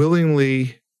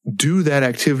willingly do that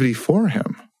activity for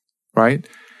him, right?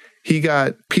 He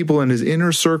got people in his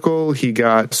inner circle. He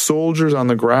got soldiers on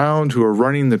the ground who are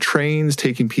running the trains,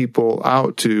 taking people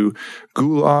out to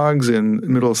gulags in the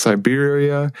middle of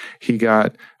Siberia. He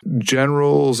got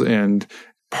generals and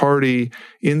party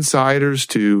insiders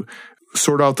to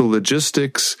sort out the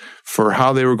logistics for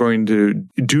how they were going to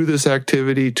do this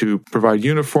activity, to provide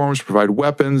uniforms, provide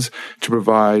weapons, to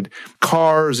provide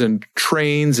cars and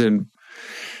trains and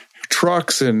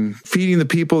trucks and feeding the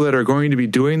people that are going to be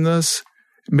doing this,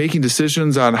 making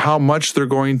decisions on how much they're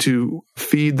going to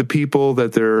feed the people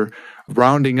that they're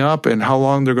rounding up and how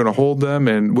long they're going to hold them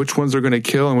and which ones they're going to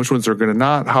kill and which ones they're going to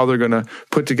not, how they're going to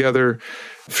put together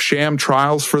sham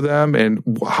trials for them and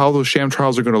how those sham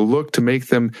trials are going to look to make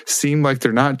them seem like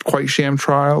they're not quite sham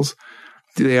trials.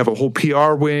 They have a whole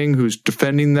PR wing who's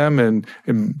defending them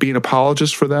and being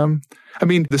apologists for them. I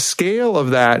mean, the scale of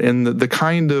that and the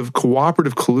kind of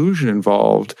cooperative collusion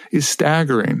involved is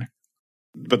staggering.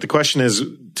 But the question is,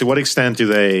 to what extent do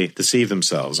they deceive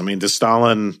themselves? I mean, does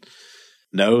Stalin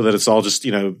know that it's all just,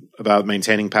 about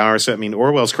maintaining power? So, I mean,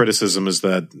 Orwell's criticism is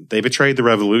that they betrayed the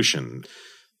revolution.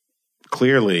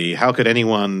 Clearly, how could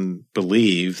anyone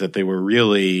believe that they were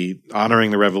really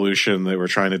honoring the revolution, they were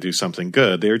trying to do something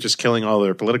good? They were just killing all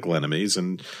their political enemies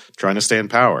and trying to stay in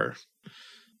power.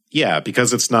 Yeah,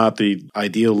 because it's not the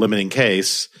ideal limiting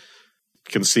case,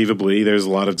 conceivably, there's a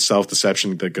lot of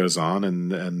self-deception that goes on,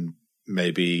 and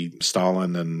maybe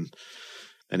Stalin and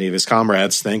any of his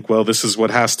comrades think, well, this is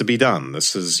what has to be done.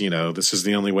 This is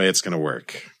the only way it's going to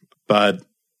work. But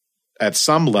at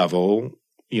some level,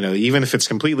 even if it's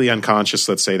completely unconscious,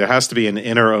 let's say, there has to be an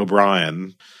inner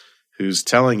O'Brien who's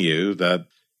telling you that,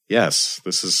 yes,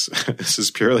 this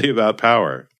is purely about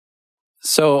power.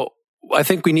 So I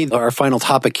think we need our final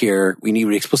topic here. We need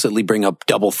to explicitly bring up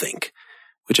doublethink,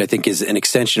 which I think is an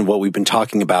extension of what we've been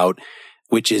talking about,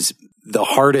 which is the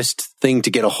hardest thing to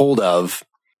get a hold of.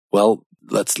 Well,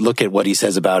 let's look at what he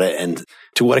says about it and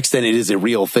to what extent it is a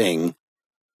real thing.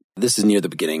 This is near the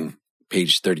beginning,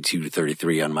 page 32 to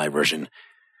 33 on my version.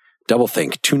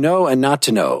 Doublethink, to know and not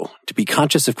to know, to be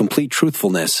conscious of complete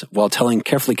truthfulness while telling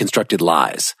carefully constructed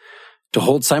lies, to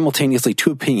hold simultaneously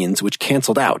two opinions which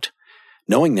canceled out,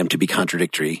 knowing them to be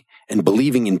contradictory and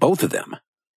believing in both of them,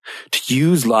 to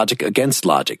use logic against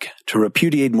logic, to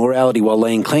repudiate morality while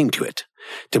laying claim to it,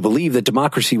 to believe that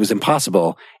democracy was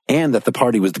impossible and that the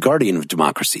party was the guardian of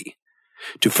democracy,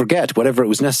 to forget whatever it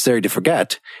was necessary to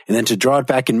forget, and then to draw it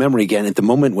back in memory again at the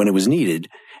moment when it was needed,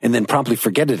 and then promptly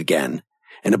forget it again,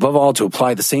 and above all to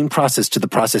apply the same process to the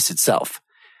process itself.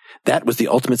 That was the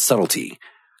ultimate subtlety,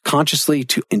 consciously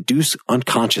to induce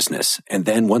unconsciousness, and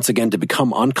then once again to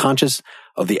become unconscious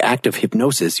of the act of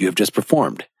hypnosis you have just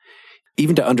performed.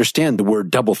 Even to understand the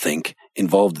word doublethink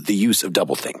involved the use of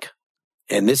doublethink.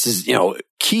 And this is,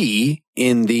 key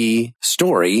in the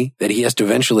story that he has to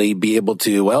eventually be able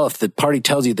to, well, if the party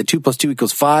tells you that 2 + 2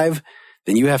 = 5,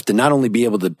 then you have to not only be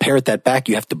able to parrot that back,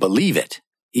 you have to believe it,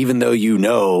 even though you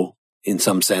know in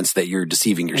some sense that you're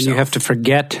deceiving yourself. And you have to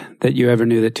forget that you ever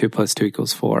knew that 2 + 2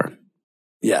 = 4.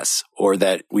 Yes, or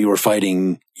that we were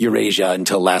fighting Eurasia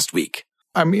until last week.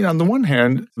 I mean, on the one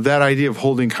hand, that idea of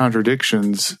holding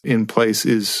contradictions in place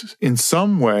is in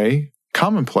some way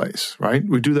commonplace, right?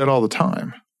 We do that all the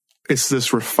time. It's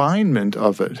this refinement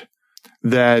of it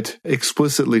that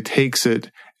explicitly takes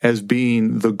it as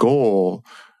being the goal,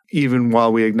 even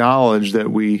while we acknowledge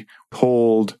that we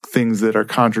hold things that are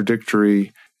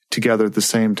contradictory together at the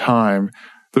same time.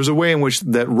 There's a way in which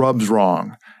that rubs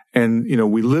wrong. And,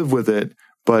 we live with it,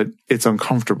 but it's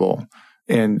uncomfortable.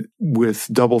 And with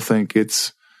doublethink,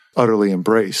 it's utterly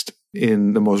embraced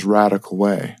in the most radical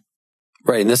way.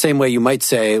 Right. In the same way you might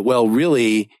say, well,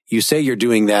 really, you say you're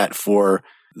doing that for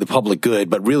the public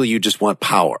good, but really you just want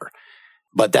power.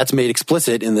 But that's made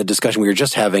explicit in the discussion we were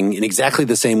just having in exactly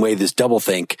the same way this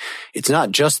doublethink. It's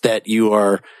not just that you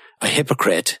are a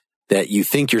hypocrite, that you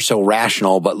think you're so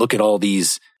rational, but look at all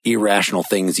these irrational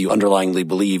things you underlyingly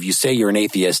believe. You say you're an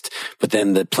atheist, but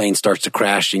then the plane starts to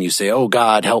crash and you say, oh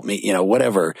God, help me,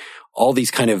 whatever. All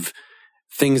these kind of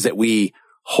things that we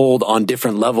hold on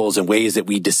different levels and ways that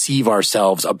we deceive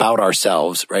ourselves about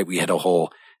ourselves, right? We had a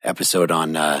whole episode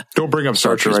on don't bring up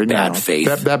Sartre right bad now.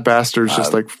 Faith, that bastard's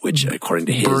just which according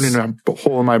to his, burning a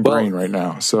hole in my brain right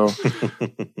now. So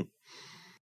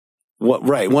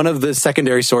right. One of the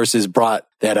secondary sources brought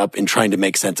that up in trying to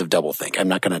make sense of doublethink. I'm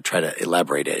not going to try to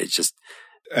elaborate it. It's just.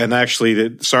 And actually,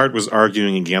 Sartre was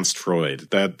arguing against Freud.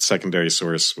 That secondary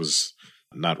source was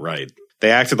not right.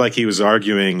 They acted like he was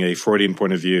arguing a Freudian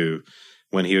point of view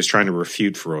when he was trying to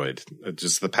refute Freud.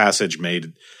 Just the passage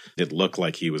made it look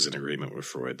like he was in agreement with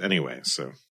Freud. Anyway,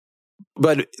 so.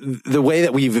 But the way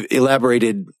that we've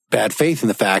elaborated bad faith in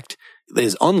the fact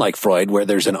is unlike Freud, where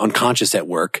there's an unconscious at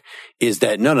work, is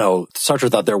that no, Sartre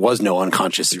thought there was no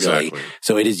unconscious really. Exactly.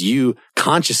 So it is you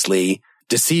consciously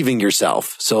deceiving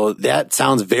yourself. So that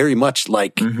sounds very much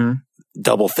like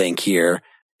doublethink here,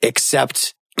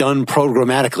 except done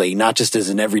programmatically, not just as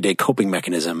an everyday coping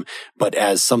mechanism, but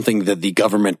as something that the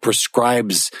government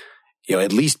prescribes,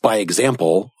 at least by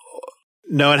example.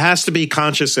 No, it has to be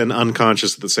conscious and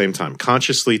unconscious at the same time,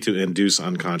 consciously to induce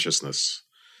unconsciousness.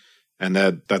 And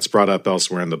that's brought up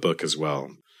elsewhere in the book as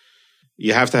well.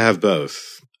 You have to have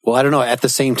both. Well, I don't know, at the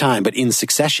same time, but in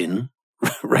succession,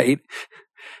 right?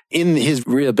 In his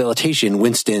rehabilitation,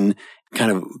 Winston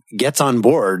kind of gets on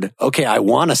board. Okay, I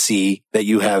want to see that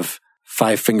you have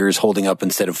 5 fingers holding up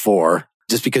instead of 4,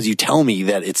 just because you tell me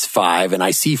that it's 5 and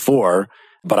I see 4,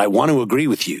 but I want to agree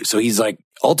with you. So he's like,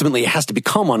 ultimately it has to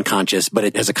become unconscious, but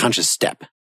it has a conscious step.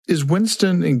 Is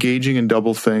Winston engaging in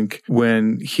doublethink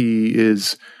when he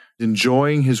is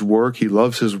enjoying his work? He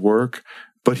loves his work,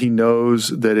 but he knows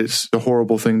that it's a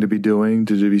horrible thing to be doing,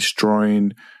 to be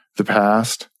destroying the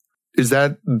past. Is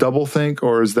that doublethink,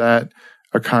 or is that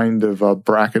a kind of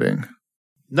bracketing?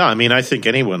 No, I mean, I think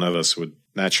any one of us would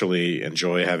naturally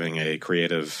enjoy having a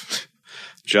creative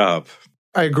job.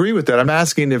 I agree with that. I'm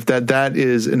asking if that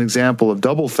is an example of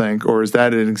doublethink, or is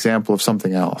that an example of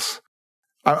something else?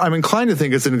 I'm inclined to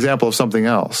think it's an example of something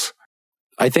else.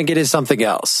 I think it is something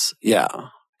else. Yeah.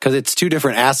 Because it's 2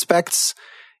 different aspects.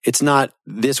 It's not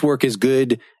this work is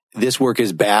good, this work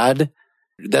is bad.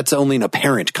 That's only an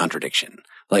apparent contradiction.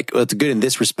 Like, well, it's good in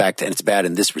this respect and it's bad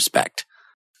in this respect.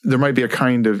 There might be a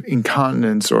kind of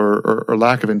incontinence or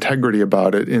lack of integrity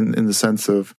about it in the sense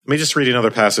of... Let me just read another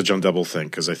passage on doublethink,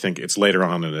 because I think it's later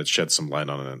on and it sheds some light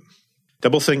on it.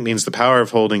 Doublethink means the power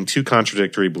of holding 2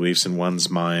 contradictory beliefs in one's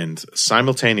mind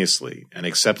simultaneously and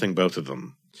accepting both of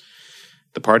them.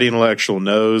 The party intellectual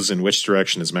knows in which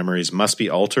direction his memories must be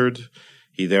altered.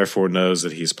 He therefore knows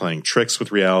that he's playing tricks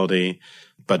with reality,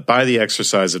 but by the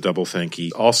exercise of doublethink,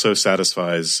 he also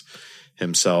satisfies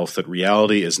himself that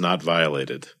reality is not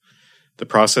violated. The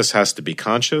process has to be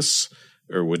conscious,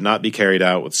 or would not be carried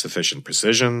out with sufficient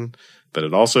precision, but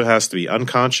it also has to be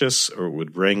unconscious, or it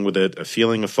would bring with it a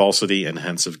feeling of falsity and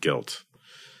hence of guilt.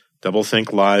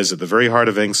 Doublethink lies at the very heart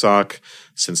of Ingsoc,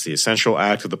 since the essential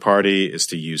act of the party is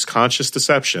to use conscious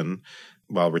deception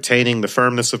while retaining the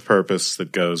firmness of purpose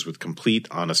that goes with complete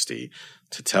honesty,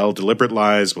 to tell deliberate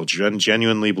lies while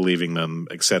genuinely believing them,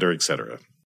 etc., etc.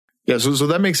 Yeah, so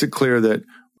that makes it clear that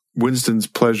Winston's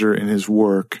pleasure in his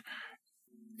work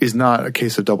is not a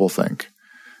case of doublethink.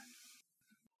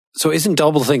 So isn't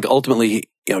doublethink ultimately,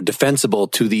 defensible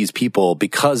to these people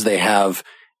because they have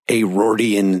a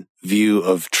Rortian view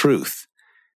of truth?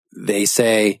 They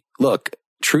say, look,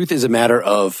 truth is a matter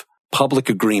of public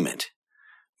agreement,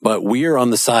 but we're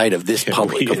on the side of this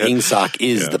public. Ingsoc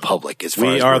is the public, as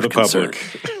far as we're concerned.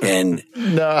 Public. And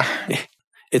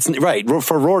it's right.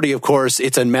 For Rorty, of course,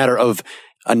 it's a matter of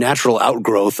a natural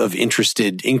outgrowth of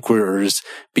interested inquirers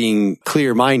being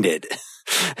clear-minded.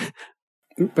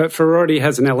 But Ferrari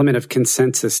has an element of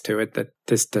consensus to it that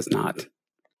this does not.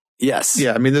 Yes.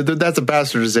 Yeah, I mean, that's a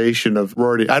bastardization of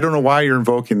Rorty. I don't know why you're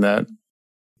invoking that.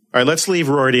 All right, let's leave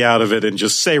Rorty out of it and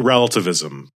just say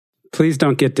relativism. Please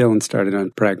don't get Dylan started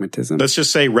on pragmatism. Let's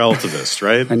just say relativist,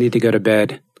 right? I need to go to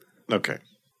bed. Okay.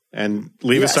 And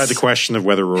leave aside the question of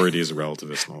whether Rorty is a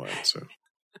relativist and all that. So.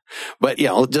 But,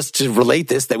 just to relate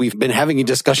this, that we've been having a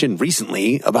discussion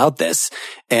recently about this,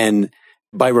 and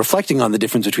by reflecting on the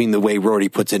difference between the way Rorty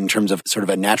puts it in terms of sort of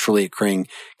a naturally occurring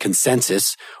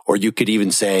consensus, or you could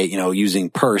even say, using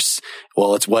Peirce,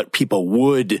 well, it's what people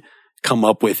would come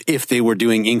up with if they were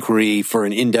doing inquiry for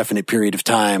an indefinite period of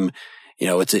time.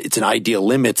 It's an ideal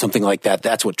limit, something like that.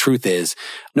 That's what truth is.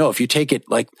 No, if you take it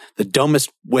like the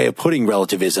dumbest way of putting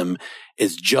relativism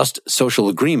is just social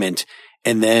agreement,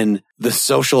 and then the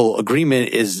social agreement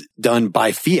is done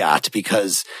by fiat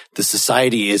because the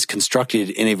society is constructed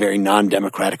in a very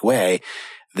non-democratic way,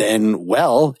 then,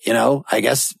 I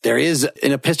guess there is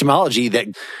an epistemology that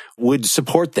would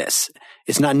support this.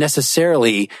 It's not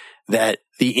necessarily that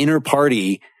the inner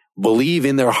party believe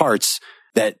in their hearts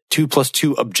that 2 +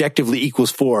 2 objectively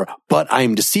equals 4, but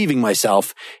I'm deceiving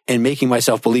myself and making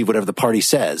myself believe whatever the party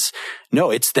says.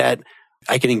 No, it's that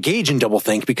I can engage in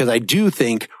doublethink because I do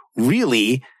think,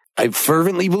 really, I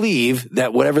fervently believe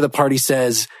that whatever the party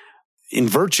says, in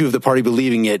virtue of the party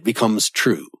believing it, becomes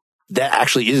true. That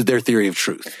actually is their theory of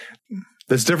truth.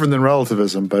 That's different than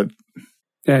relativism, but...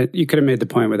 You could have made the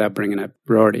point without bringing up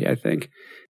Rorty, I think.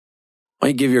 Why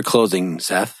don't you give your closing,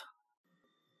 Seth?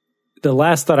 The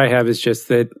last thought I have is just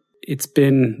that it's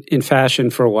been in fashion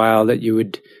for a while that you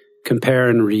would compare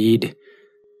and read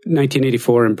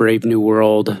 1984 and Brave New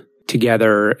World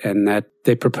together, and that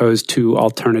they proposed two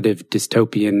alternative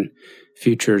dystopian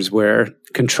futures where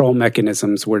control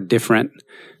mechanisms were different,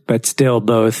 but still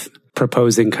both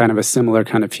proposing kind of a similar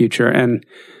kind of future. And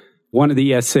one of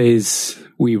the essays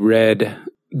we read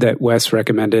that Wes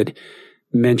recommended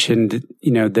mentioned,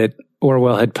 that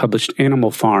Orwell had published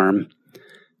Animal Farm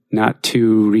not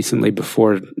too recently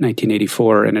before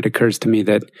 1984. And it occurs to me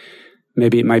that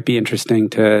maybe it might be interesting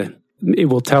it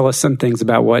will tell us some things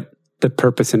about what the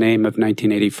purpose and aim of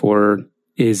 1984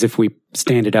 is if we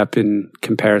stand it up in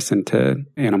comparison to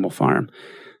Animal Farm.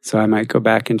 So I might go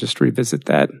back and just revisit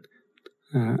that.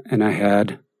 And I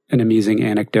had an amusing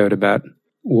anecdote about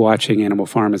watching Animal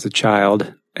Farm as a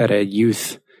child at a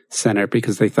youth center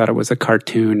because they thought it was a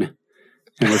cartoon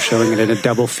and were showing it in a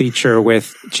double feature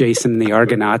with Jason and the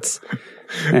Argonauts,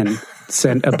 and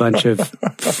sent a bunch of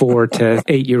 4 to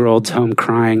 8-year-olds home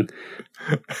crying.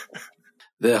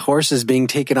 The horse is being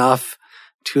taken off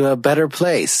to a better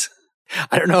place.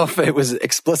 I don't know if it was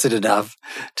explicit enough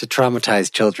to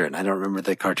traumatize children. I don't remember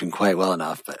the cartoon quite well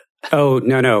enough, but... Oh,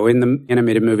 no. In the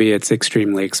animated movie, it's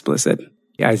extremely explicit.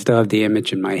 I still have the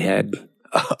image in my head.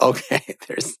 Okay,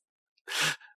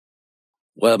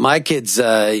 Well, my kids'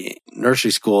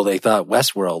 nursery school, they thought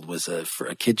Westworld was for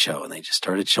a kid show, and they just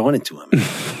started showing it to them.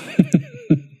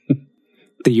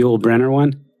 The Yul Brynner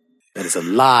one? That is a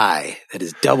lie. That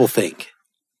is doublethink.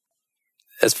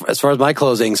 As far as my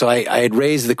closing, so I had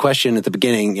raised the question at the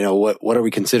beginning, what are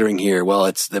we considering here? Well,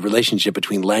 it's the relationship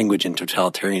between language and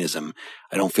totalitarianism.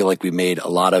 I don't feel like we made a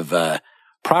lot of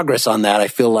progress on that. I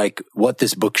feel like what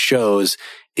this book shows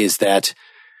is that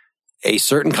a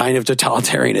certain kind of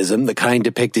totalitarianism, the kind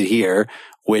depicted here,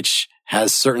 which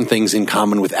has certain things in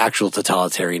common with actual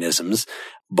totalitarianisms,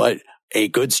 but a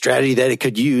good strategy that it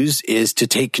could use is to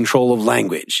take control of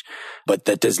language. But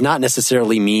that does not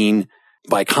necessarily mean,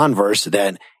 by converse,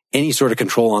 that any sort of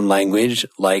control on language,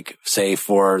 like, say,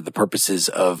 for the purposes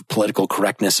of political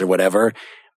correctness or whatever,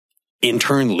 in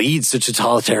turn leads to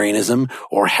totalitarianism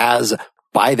or has,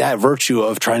 by that virtue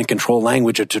of trying to control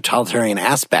language, a totalitarian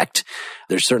aspect.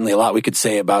 There's certainly a lot we could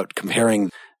say about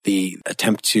comparing the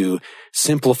attempt to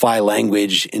simplify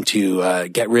language and to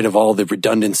get rid of all the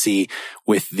redundancy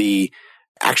with the,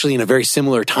 actually in a very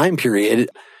similar time period,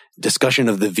 discussion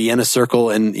of the Vienna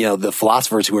Circle and, the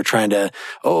philosophers who were trying to,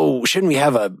 shouldn't we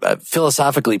have a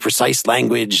philosophically precise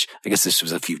language? I guess this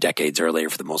was a few decades earlier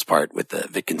for the most part with the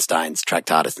Wittgenstein's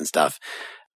Tractatus and stuff.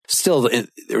 Still,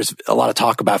 there was a lot of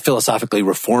talk about philosophically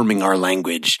reforming our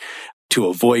language to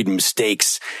avoid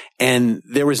mistakes. And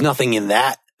there was nothing in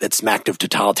that smacked of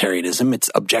totalitarianism. It's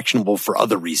objectionable for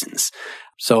other reasons.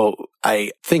 So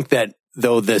I think that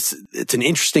though it's an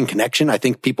interesting connection, I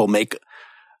think people make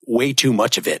way too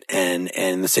much of it. And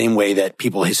the same way that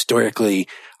people historically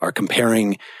are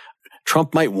comparing,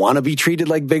 Trump might want to be treated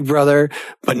like Big Brother,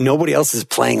 but nobody else is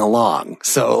playing along.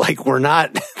 So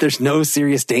there's no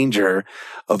serious danger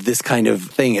of this kind of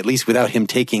thing, at least without him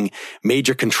taking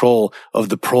major control of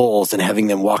the proles and having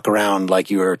them walk around like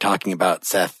you were talking about,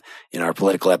 Seth, in our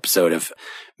political episode of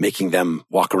making them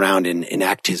walk around and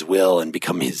enact his will and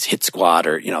become his hit squad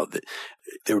or,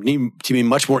 there would need to be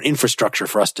much more infrastructure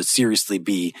for us to seriously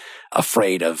be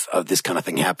afraid of this kind of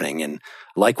thing happening. And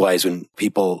likewise, when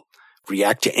people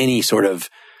react to any sort of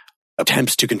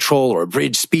attempts to control or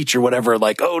abridge speech or whatever,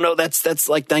 like, oh no, that's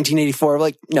like 1984.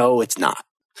 Like, no, it's not.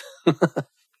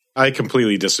 I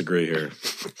completely disagree here.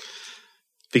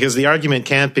 Because the argument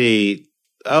can't be,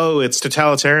 it's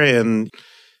totalitarian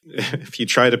if you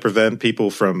try to prevent people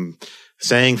from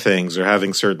saying things or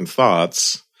having certain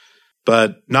thoughts,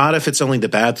 but not if it's only the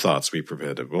bad thoughts we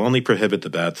prohibit. We'll only prohibit the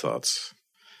bad thoughts.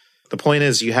 The point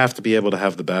is you have to be able to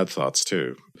have the bad thoughts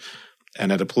too.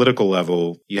 And at a political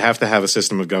level, you have to have a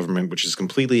system of government which is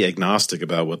completely agnostic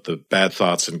about what the bad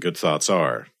thoughts and good thoughts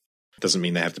are. It doesn't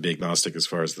mean they have to be agnostic as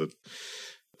far as the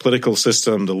political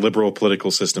system, the liberal political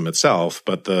system itself,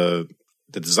 but the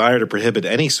desire to prohibit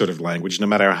any sort of language, no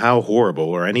matter how horrible,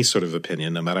 or any sort of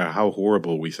opinion, no matter how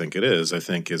horrible we think it is, I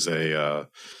think is a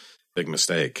big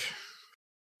mistake.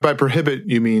 By prohibit,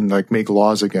 you mean like make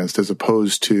laws against as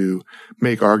opposed to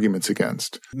make arguments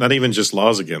against? Not even just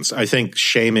laws against. I think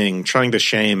trying to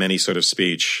shame any sort of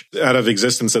speech out of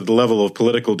existence at the level of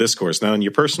political discourse. Now, in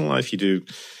your personal life,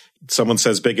 someone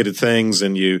says bigoted things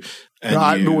I'm saying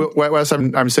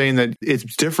that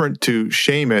it's different to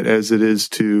shame it as it is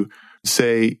to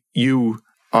say you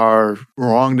are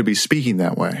wrong to be speaking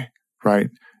that way,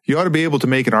 right? You ought to be able to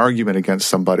make an argument against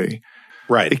somebody.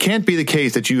 Right. It can't be the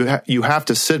case that you have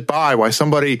to sit by while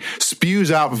somebody spews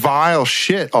out vile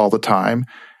shit all the time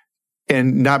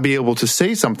and not be able to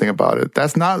say something about it.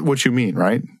 That's not what you mean,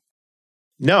 right?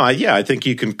 No, I think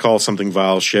you can call something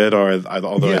vile shit,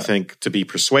 although I think to be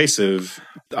persuasive,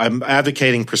 I'm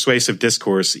advocating persuasive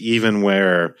discourse even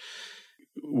where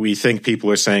we think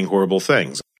people are saying horrible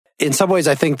things. In some ways,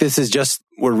 I think this is just,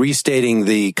 we're restating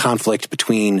the conflict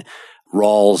between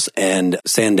Rawls and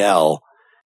Sandel.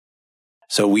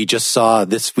 So we just saw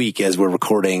this week as we're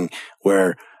recording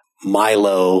where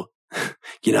Milo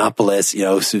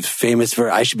Yiannopoulos, is famous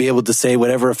for, I should be able to say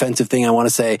whatever offensive thing I want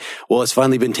to say. Well, it's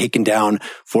finally been taken down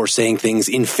for saying things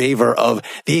in favor of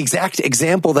the exact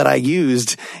example that I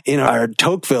used in our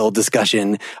Tocqueville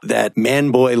discussion, that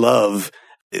man-boy love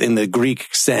in the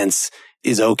Greek sense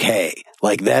is okay.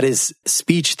 Like, that is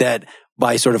speech that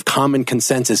by sort of common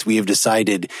consensus we have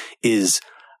decided is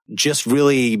just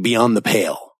really beyond the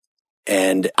pale.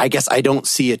 And I guess I don't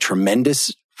see a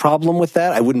tremendous problem with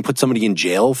that. I wouldn't put somebody in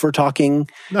jail for talking.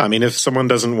 No, I mean, if someone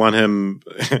doesn't want him,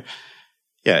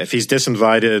 if he's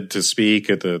disinvited to speak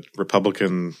at the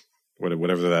Republican,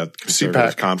 whatever that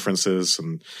conservative conference is,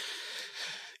 and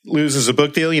loses a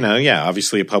book deal,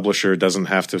 obviously a publisher doesn't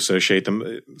have to associate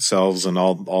themselves and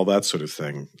all that sort of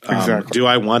thing. Exactly. Do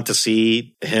I want to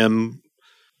see him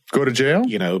go to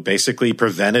jail? Basically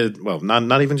prevented. Well,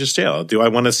 not even just jail. Do I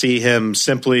want to see him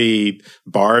simply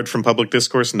barred from public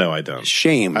discourse? No, I don't.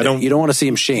 Shamed. You don't want to see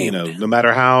him shamed. No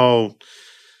matter how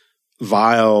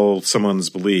vile someone's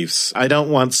beliefs, I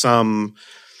don't want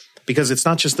because it's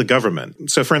not just the government.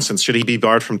 So, for instance, should he be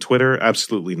barred from Twitter?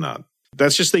 Absolutely not.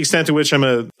 That's just the extent to which I'm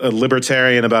a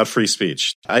libertarian about free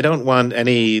speech. I don't want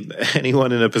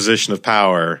anyone in a position of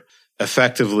power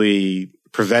effectively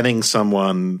preventing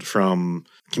someone from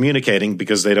communicating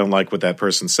because they don't like what that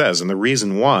person says. And the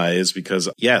reason why is because,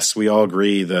 yes, we all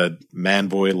agree that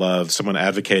man-boy love, someone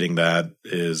advocating that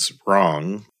is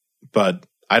wrong, but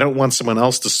I don't want someone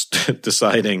else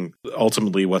deciding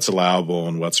ultimately what's allowable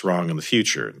and what's wrong in the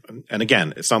future. And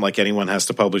again, it's not like anyone has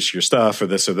to publish your stuff or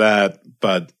this or that,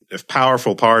 but if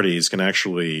powerful parties can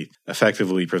actually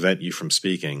effectively prevent you from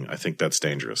speaking, I think that's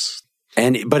dangerous.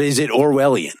 But is it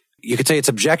Orwellian? You could say it's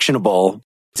objectionable.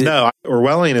 No,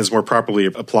 Orwellian is more properly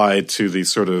applied to the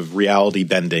sort of reality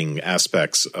bending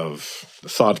aspects of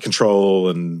thought control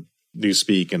and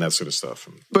newspeak and that sort of stuff.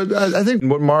 But I think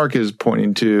what Mark is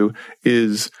pointing to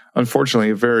is, unfortunately,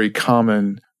 a very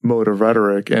common mode of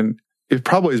rhetoric, and it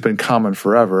probably has been common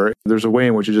forever. There's a way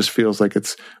in which it just feels like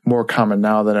it's more common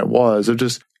now than it was, of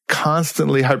just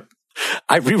constantly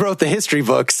I rewrote the history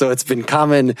book, so it's been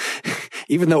common.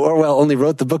 Even though Orwell only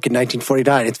wrote the book in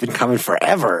 1949, it's been common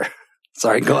forever.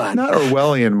 Sorry, go on. Not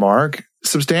Orwellian, Mark.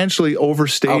 Substantially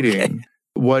overstating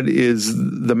what is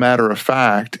the matter of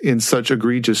fact in such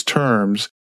egregious terms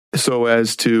so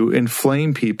as to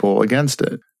inflame people against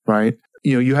it, right?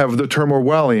 You have the term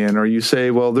Orwellian, or you say,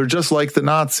 well, they're just like the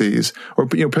Nazis, or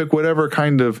pick whatever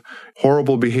kind of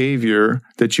horrible behavior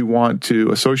that you want to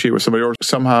associate with somebody, or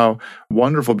somehow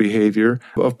wonderful behavior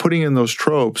of putting in those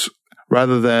tropes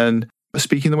rather than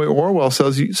speaking the way Orwell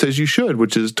says you should,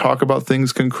 which is talk about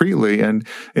things concretely and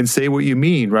say what you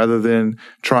mean rather than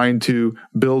trying to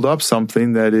build up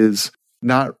something that is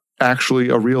not actually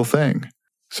a real thing.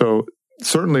 So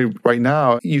certainly right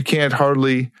now, you can't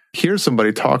hardly hear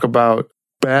somebody talk about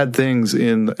bad things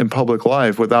in public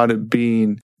life without it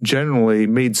being generally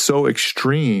made so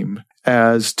extreme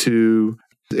as to,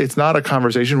 it's not a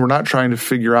conversation. We're not trying to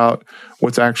figure out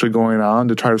what's actually going on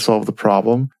to try to solve the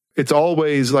problem. It's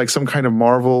always like some kind of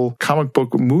Marvel comic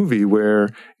book movie where,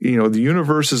 the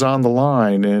universe is on the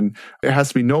line and it has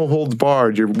to be no holds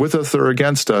barred. You're with us or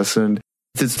against us. And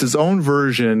it's its own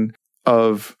version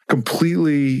of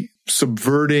completely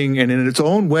subverting and in its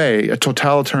own way, a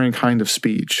totalitarian kind of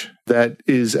speech that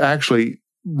is actually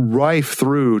rife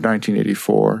through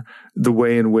 1984, the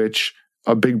way in which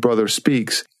a Big Brother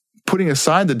speaks. Putting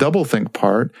aside the doublethink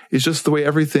part is just the way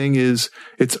everything is.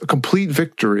 It's a complete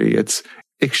victory. It's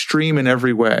extreme in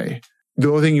every way. The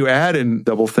only thing you add in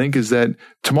doublethink is that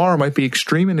tomorrow might be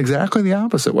extreme in exactly the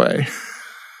opposite way.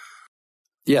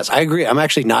 Yes, I agree. I'm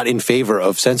actually not in favor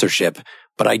of censorship,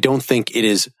 but I don't think it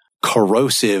is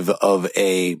corrosive of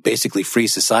a basically free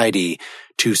society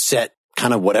to set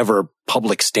kind of whatever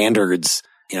public standards,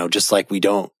 just like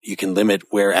you can limit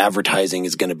where advertising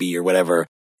is going to be or whatever.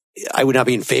 I would not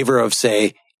be in favor of,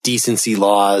 say, decency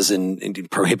laws and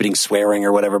prohibiting swearing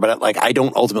or whatever, but I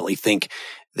don't ultimately think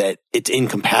that it's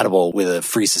incompatible with a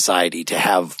free society to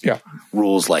have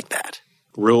rules like that.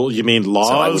 Rule? You mean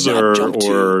laws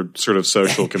or sort of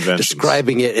social conventions?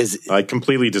 Describing it as... I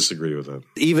completely disagree with that.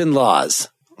 Even laws.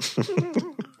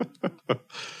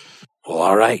 Well,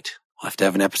 all right. We'll have to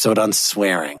have an episode on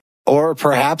swearing. Or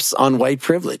perhaps on white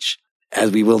privilege,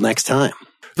 as we will next time.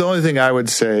 The only thing I would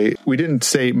say, we didn't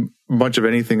say much of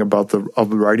anything about the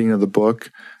writing of the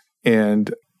book.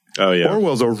 And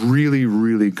Orwell's a really,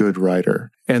 really good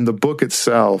writer. And the book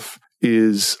itself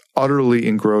is utterly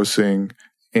engrossing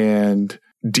and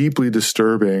deeply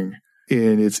disturbing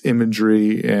in its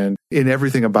imagery and in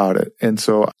everything about it. And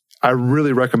so I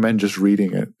really recommend just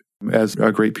reading it as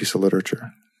a great piece of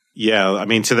literature. Yeah, I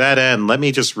mean, to that end, let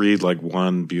me just read like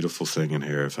one beautiful thing in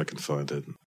here if I can find it.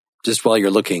 Just while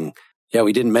you're looking, yeah,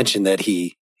 we didn't mention that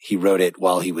he wrote it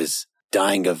while he was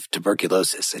dying of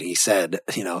tuberculosis. And he said,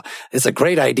 it's a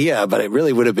great idea, but it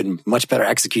really would have been much better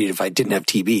executed if I didn't have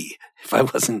TB, if I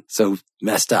wasn't so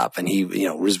messed up. And he,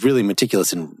 was really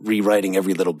meticulous in rewriting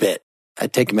every little bit.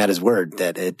 I'd take him at his word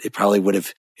that it probably would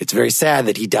have, it's very sad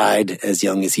that he died as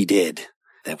young as he did,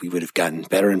 that we would have gotten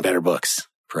better and better books,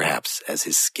 perhaps, as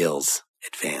his skills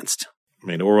advanced. I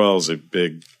mean, Orwell's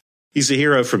he's a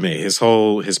hero for me.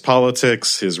 His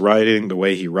politics, his writing, the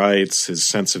way he writes, his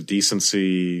sense of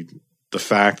decency, the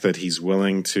fact that he's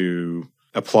willing to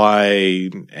apply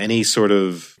any sort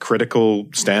of critical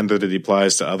standard that he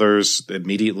applies to others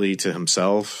immediately to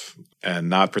himself and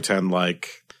not pretend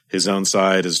like his own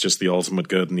side is just the ultimate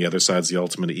good and the other side's the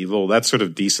ultimate evil. That sort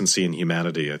of decency and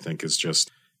humanity, I think, is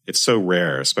just, it's so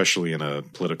rare, especially in a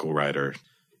political writer.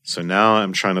 So now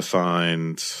I'm trying to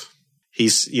find,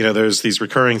 there's these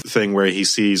recurring thing where he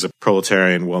sees a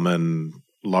proletarian woman,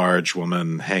 large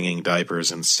woman, hanging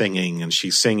diapers and singing, and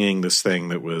she's singing this thing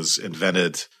that was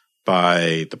invented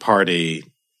by the party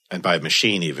and by a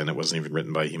machine even. It wasn't even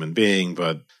written by a human being,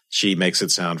 but she makes it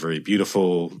sound very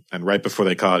beautiful. And right before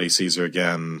they caught, he sees her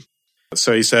again.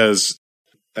 So he says,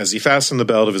 as he fastened the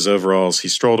belt of his overalls, he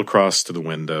strolled across to the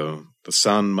window. The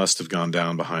sun must have gone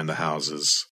down behind the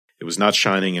houses. It was not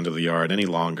shining into the yard any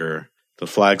longer. The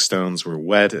flagstones were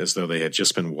wet as though they had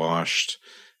just been washed,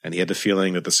 and he had the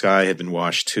feeling that the sky had been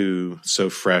washed too, so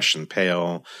fresh and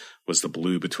pale was the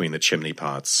blue between the chimney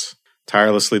pots.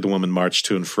 Tirelessly the woman marched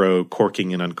to and fro,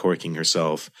 corking and uncorking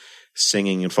herself,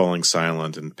 singing and falling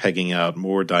silent, and pegging out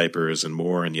more diapers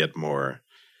and yet more.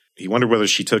 He wondered whether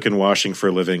she took in washing for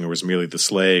a living or was merely the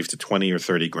slave to 20 or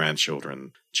 30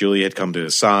 grandchildren. Julie had come to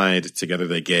his side. Together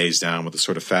they gazed down with a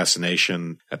sort of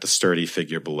fascination at the sturdy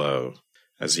figure below.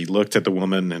 As he looked at the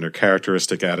woman in her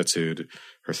characteristic attitude,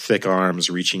 her thick arms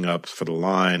reaching up for the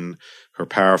line, her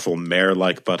powerful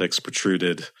mare-like buttocks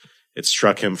protruded, it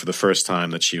struck him for the first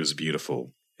time that she was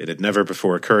beautiful. It had never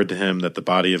before occurred to him that the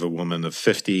body of a woman of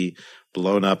 50,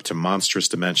 blown up to monstrous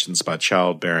dimensions by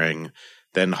childbearing,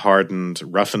 then hardened,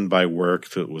 roughened by work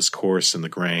that was coarse in the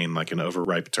grain like an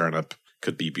overripe turnip,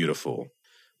 could be beautiful.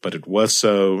 But it was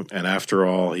so, and after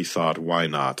all, he thought, why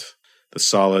not? The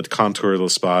solid,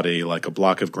 contourless body, like a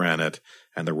block of granite,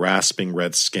 and the rasping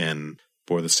red skin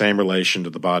bore the same relation to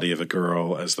the body of a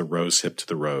girl as the rose hip to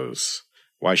the rose.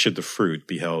 Why should the fruit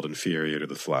be held inferior to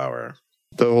the flower?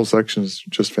 The whole section is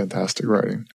just fantastic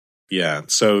writing. Yeah,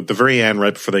 so the very end,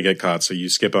 right before they get caught, so you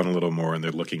skip on a little more and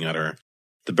they're looking at her.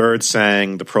 The bird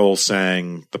sang, the prole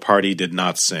sang, the party did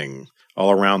not sing.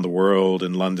 All around the world,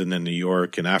 in London and New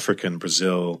York, in Africa and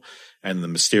Brazil, and in the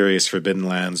mysterious forbidden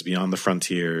lands beyond the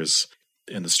frontiers,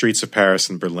 in the streets of Paris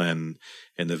and Berlin,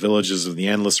 in the villages of the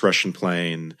endless Russian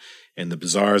plain, in the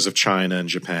bazaars of China and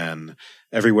Japan,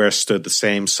 everywhere stood the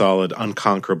same solid,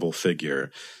 unconquerable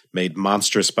figure, made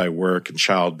monstrous by work and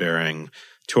childbearing,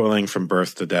 toiling from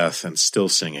birth to death and still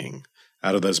singing.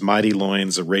 Out of those mighty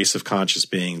loins, a race of conscious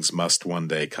beings must one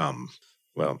day come.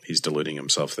 Well, he's deluding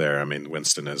himself there. I mean,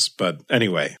 Winston is. But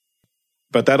anyway.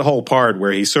 But that whole part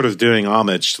where he's sort of doing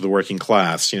homage to the working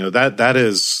class, that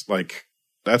is like,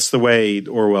 that's the way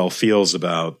Orwell feels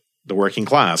about the working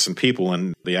class and people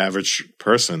and the average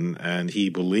person. And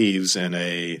he believes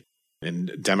in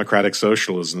democratic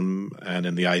socialism and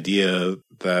in the idea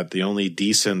that the only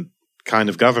decent kind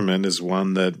of government is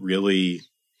one that really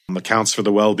accounts for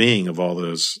the well-being of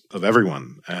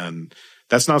everyone. And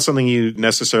that's not something you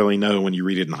necessarily know when you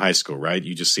read it in high school, right?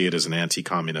 You just see it as an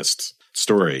anti-communist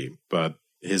story. But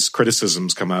his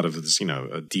criticisms come out of this,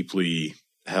 a deeply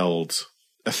held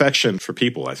affection for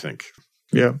people, I think.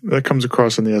 Yeah, that comes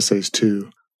across in the essays too.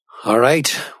 All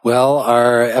right. Well,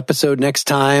 our episode next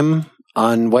time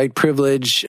on white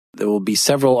privilege, there will be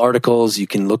several articles. You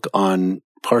can look on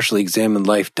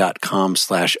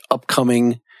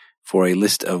partiallyexaminedlife.com/upcoming for a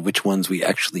list of which ones we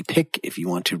actually pick if you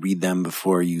want to read them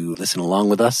before you listen along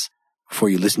with us. before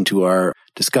you listen to our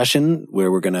discussion, where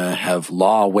we're going to have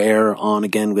Law Ware on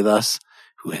again with us,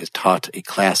 who has taught a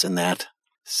class in that.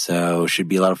 So should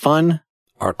be a lot of fun.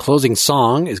 Our closing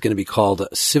song is going to be called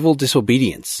Civil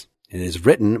Disobedience, and it is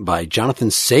written by Jonathan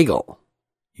Sagal.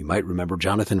 You might remember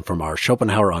Jonathan from our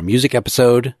Schopenhauer on Music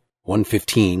episode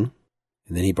 115,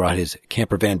 and then he brought his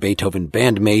Camper Van Beethoven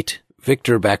bandmate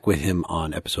Victor back with him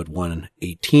on episode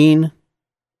 118.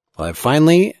 Well, I've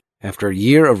finally, after a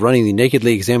year of running the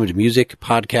Nakedly Examined Music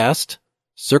podcast,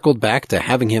 circled back to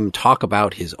having him talk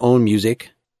about his own music,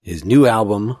 his new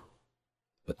album.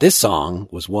 But this song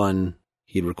was one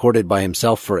he had recorded by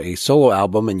himself for a solo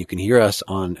album, and you can hear us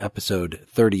on episode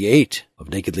 38 of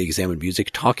Nakedly Examined Music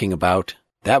talking about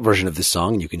that version of this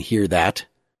song. You can hear that.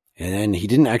 And then he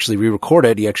didn't actually re-record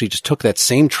it. He actually just took that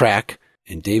same track,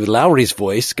 and David Lowery's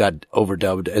voice got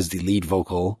overdubbed as the lead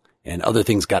vocal, and other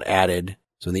things got added.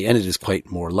 So in the end, it is quite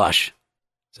more lush.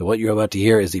 So what you're about to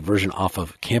hear is the version off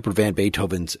of Camper Van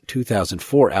Beethoven's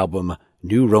 2004 album,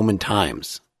 New Roman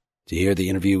Times. To hear the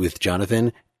interview with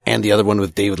Jonathan and the other one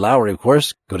with David Lowery, of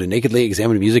course, go to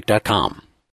nakedlyexaminedmusic.com.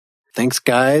 Thanks,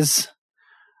 guys.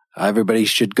 Everybody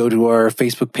should go to our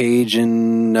Facebook page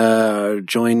and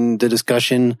join the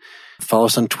discussion. Follow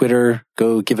us on Twitter.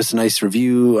 Go give us a nice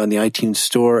review on the iTunes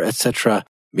store, etc.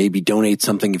 Maybe donate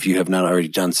something if you have not already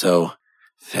done so.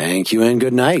 Thank you and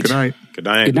good night. Good night. Good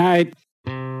night. Good night.